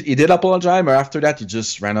fortunately, he did apologize, but after that, he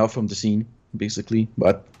just ran off from the scene, basically.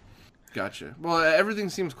 But gotcha. Well, everything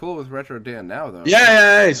seems cool with Retro Dan now, though.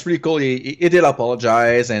 Yeah, it's pretty cool. He did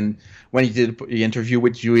apologize, and when he did the interview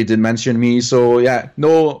with you, he did mention me. So yeah,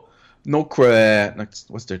 no,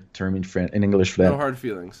 what's the term in English for that? No hard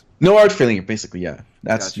feelings. No hard feeling, basically. Yeah,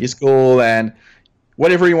 it's cool. And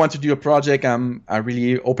whatever you want to do a project, I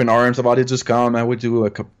really open arms about it. Just come. I would do a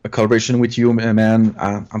collaboration with you, man.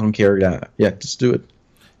 I don't care. Yeah, just do it.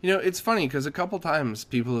 It's funny because a couple times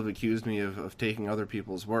people have accused me of taking other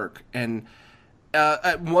people's work, and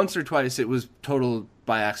once or twice it was total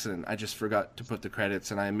by accident. I just forgot to put the credits,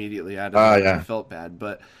 and I immediately added it. I felt bad,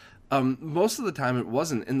 but most of the time it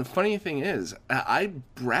wasn't. And the funny thing is, I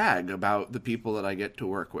brag about the people that I get to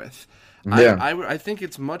work with. Yeah. I think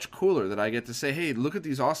it's much cooler that I get to say, hey, look at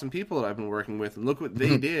these awesome people that I've been working with, and look what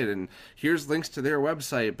they did, and here's links to their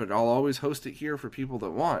website, but I'll always host it here for people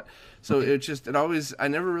that want. So I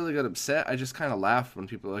never really got upset. I just kind of laughed when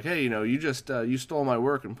people are like, hey, you stole my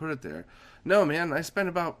work and put it there. No, man, I spent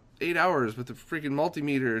about 8 hours with the freaking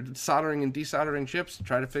multimeter soldering and desoldering chips to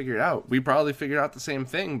try to figure it out. We probably figured out the same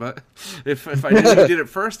thing, but if I did it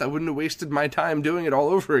first, I wouldn't have wasted my time doing it all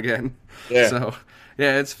over again. Yeah. So,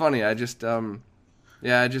 yeah, it's funny. I just,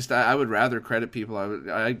 Yeah, I would rather credit people.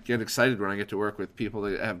 I get excited when I get to work with people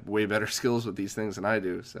that have way better skills with these things than I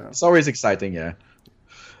do. So It's always exciting, yeah.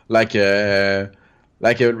 Like René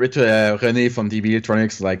from DB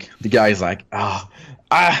Electronics, like the guy is like,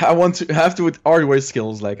 I want to have to with hardware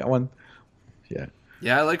skills. Like I want, yeah.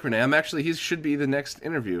 Yeah, I like Renee. He should be the next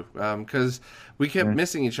interview because we kept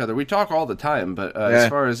missing each other. We talk all the time, but as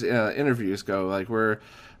far as interviews go, like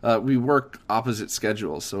we work opposite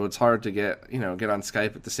schedules, so it's hard to get on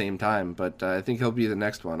Skype at the same time. But I think he'll be the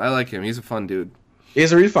next one. I like him. He's a fun dude.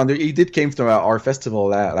 He's a really fun dude. He did came to our festival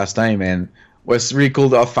last time, and was really cool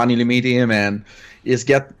to finally meet him. And he's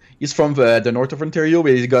from the north of Ontario,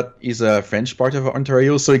 but he's a French part of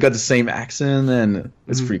Ontario, so he got the same accent, and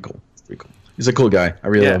it's pretty cool. It's pretty cool. He's a cool guy. I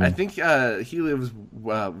really love him. I think he lives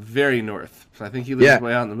very north. I think he lives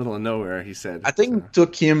way out in the middle of nowhere, he said. I think it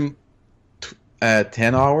took him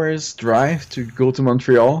 10 hours drive to go to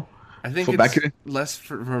Montreal. I think it's less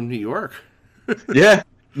from New York. Yeah,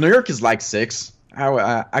 New York is like 6.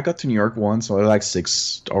 I got to New York once, so it was like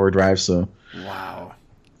 6-hour drive. So wow,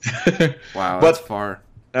 that's far.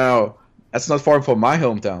 No, that's not far from my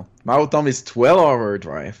hometown. My hometown is 12-hour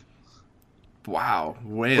drive. Wow,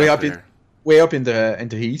 way up there. Way up in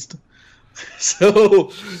the east.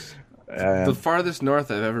 So the farthest north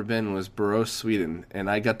I've ever been was Borås, Sweden, and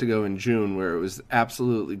I got to go in June, where it was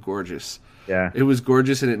absolutely gorgeous. Yeah, it was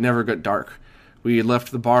gorgeous, and it never got dark. We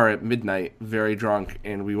left the bar at midnight, very drunk,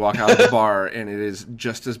 and we walk out of the bar, and it is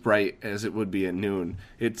just as bright as it would be at noon.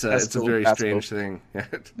 It's cool. A very strange thing.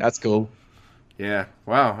 That's cool. Yeah.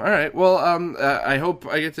 Wow. All right. Well, I hope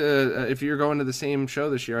I get to. If you're going to the same show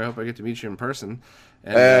this year, I hope I get to meet you in person.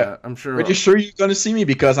 And I'm sure. Are you sure you're gonna see me?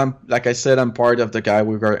 Because I'm, like I said, I'm part of the guy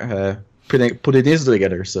we're putting this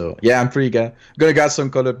together. So yeah, I'm gonna get some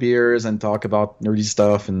color beers and talk about nerdy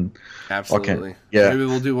stuff and. Absolutely. Okay. Yeah. Maybe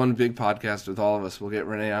we'll do one big podcast with all of us. We'll get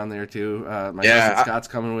Renee on there too. My cousin Scott's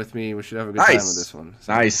coming with me. We should have a good time with this one.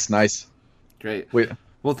 So. Nice. Great.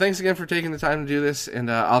 Well, thanks again for taking the time to do this,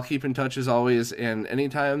 and I'll keep in touch as always. And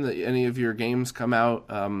anytime that any of your games come out,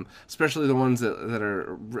 especially the ones that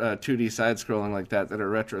are 2D side-scrolling like that are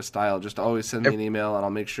retro style, just always send me an email, and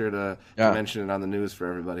I'll make sure to mention it on the news for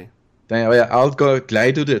everybody. I'll go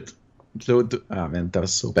glad to it. Oh man, that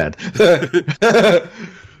was so bad.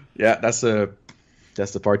 Yeah, that's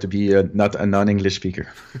the part to be not a non-English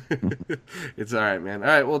speaker. It's all right, man. All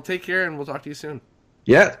right, well, take care, and we'll talk to you soon.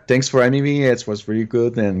 Yeah, thanks for having me. It was really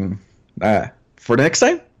good, and for the next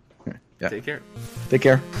time. Yeah. Take care. Take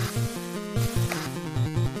care.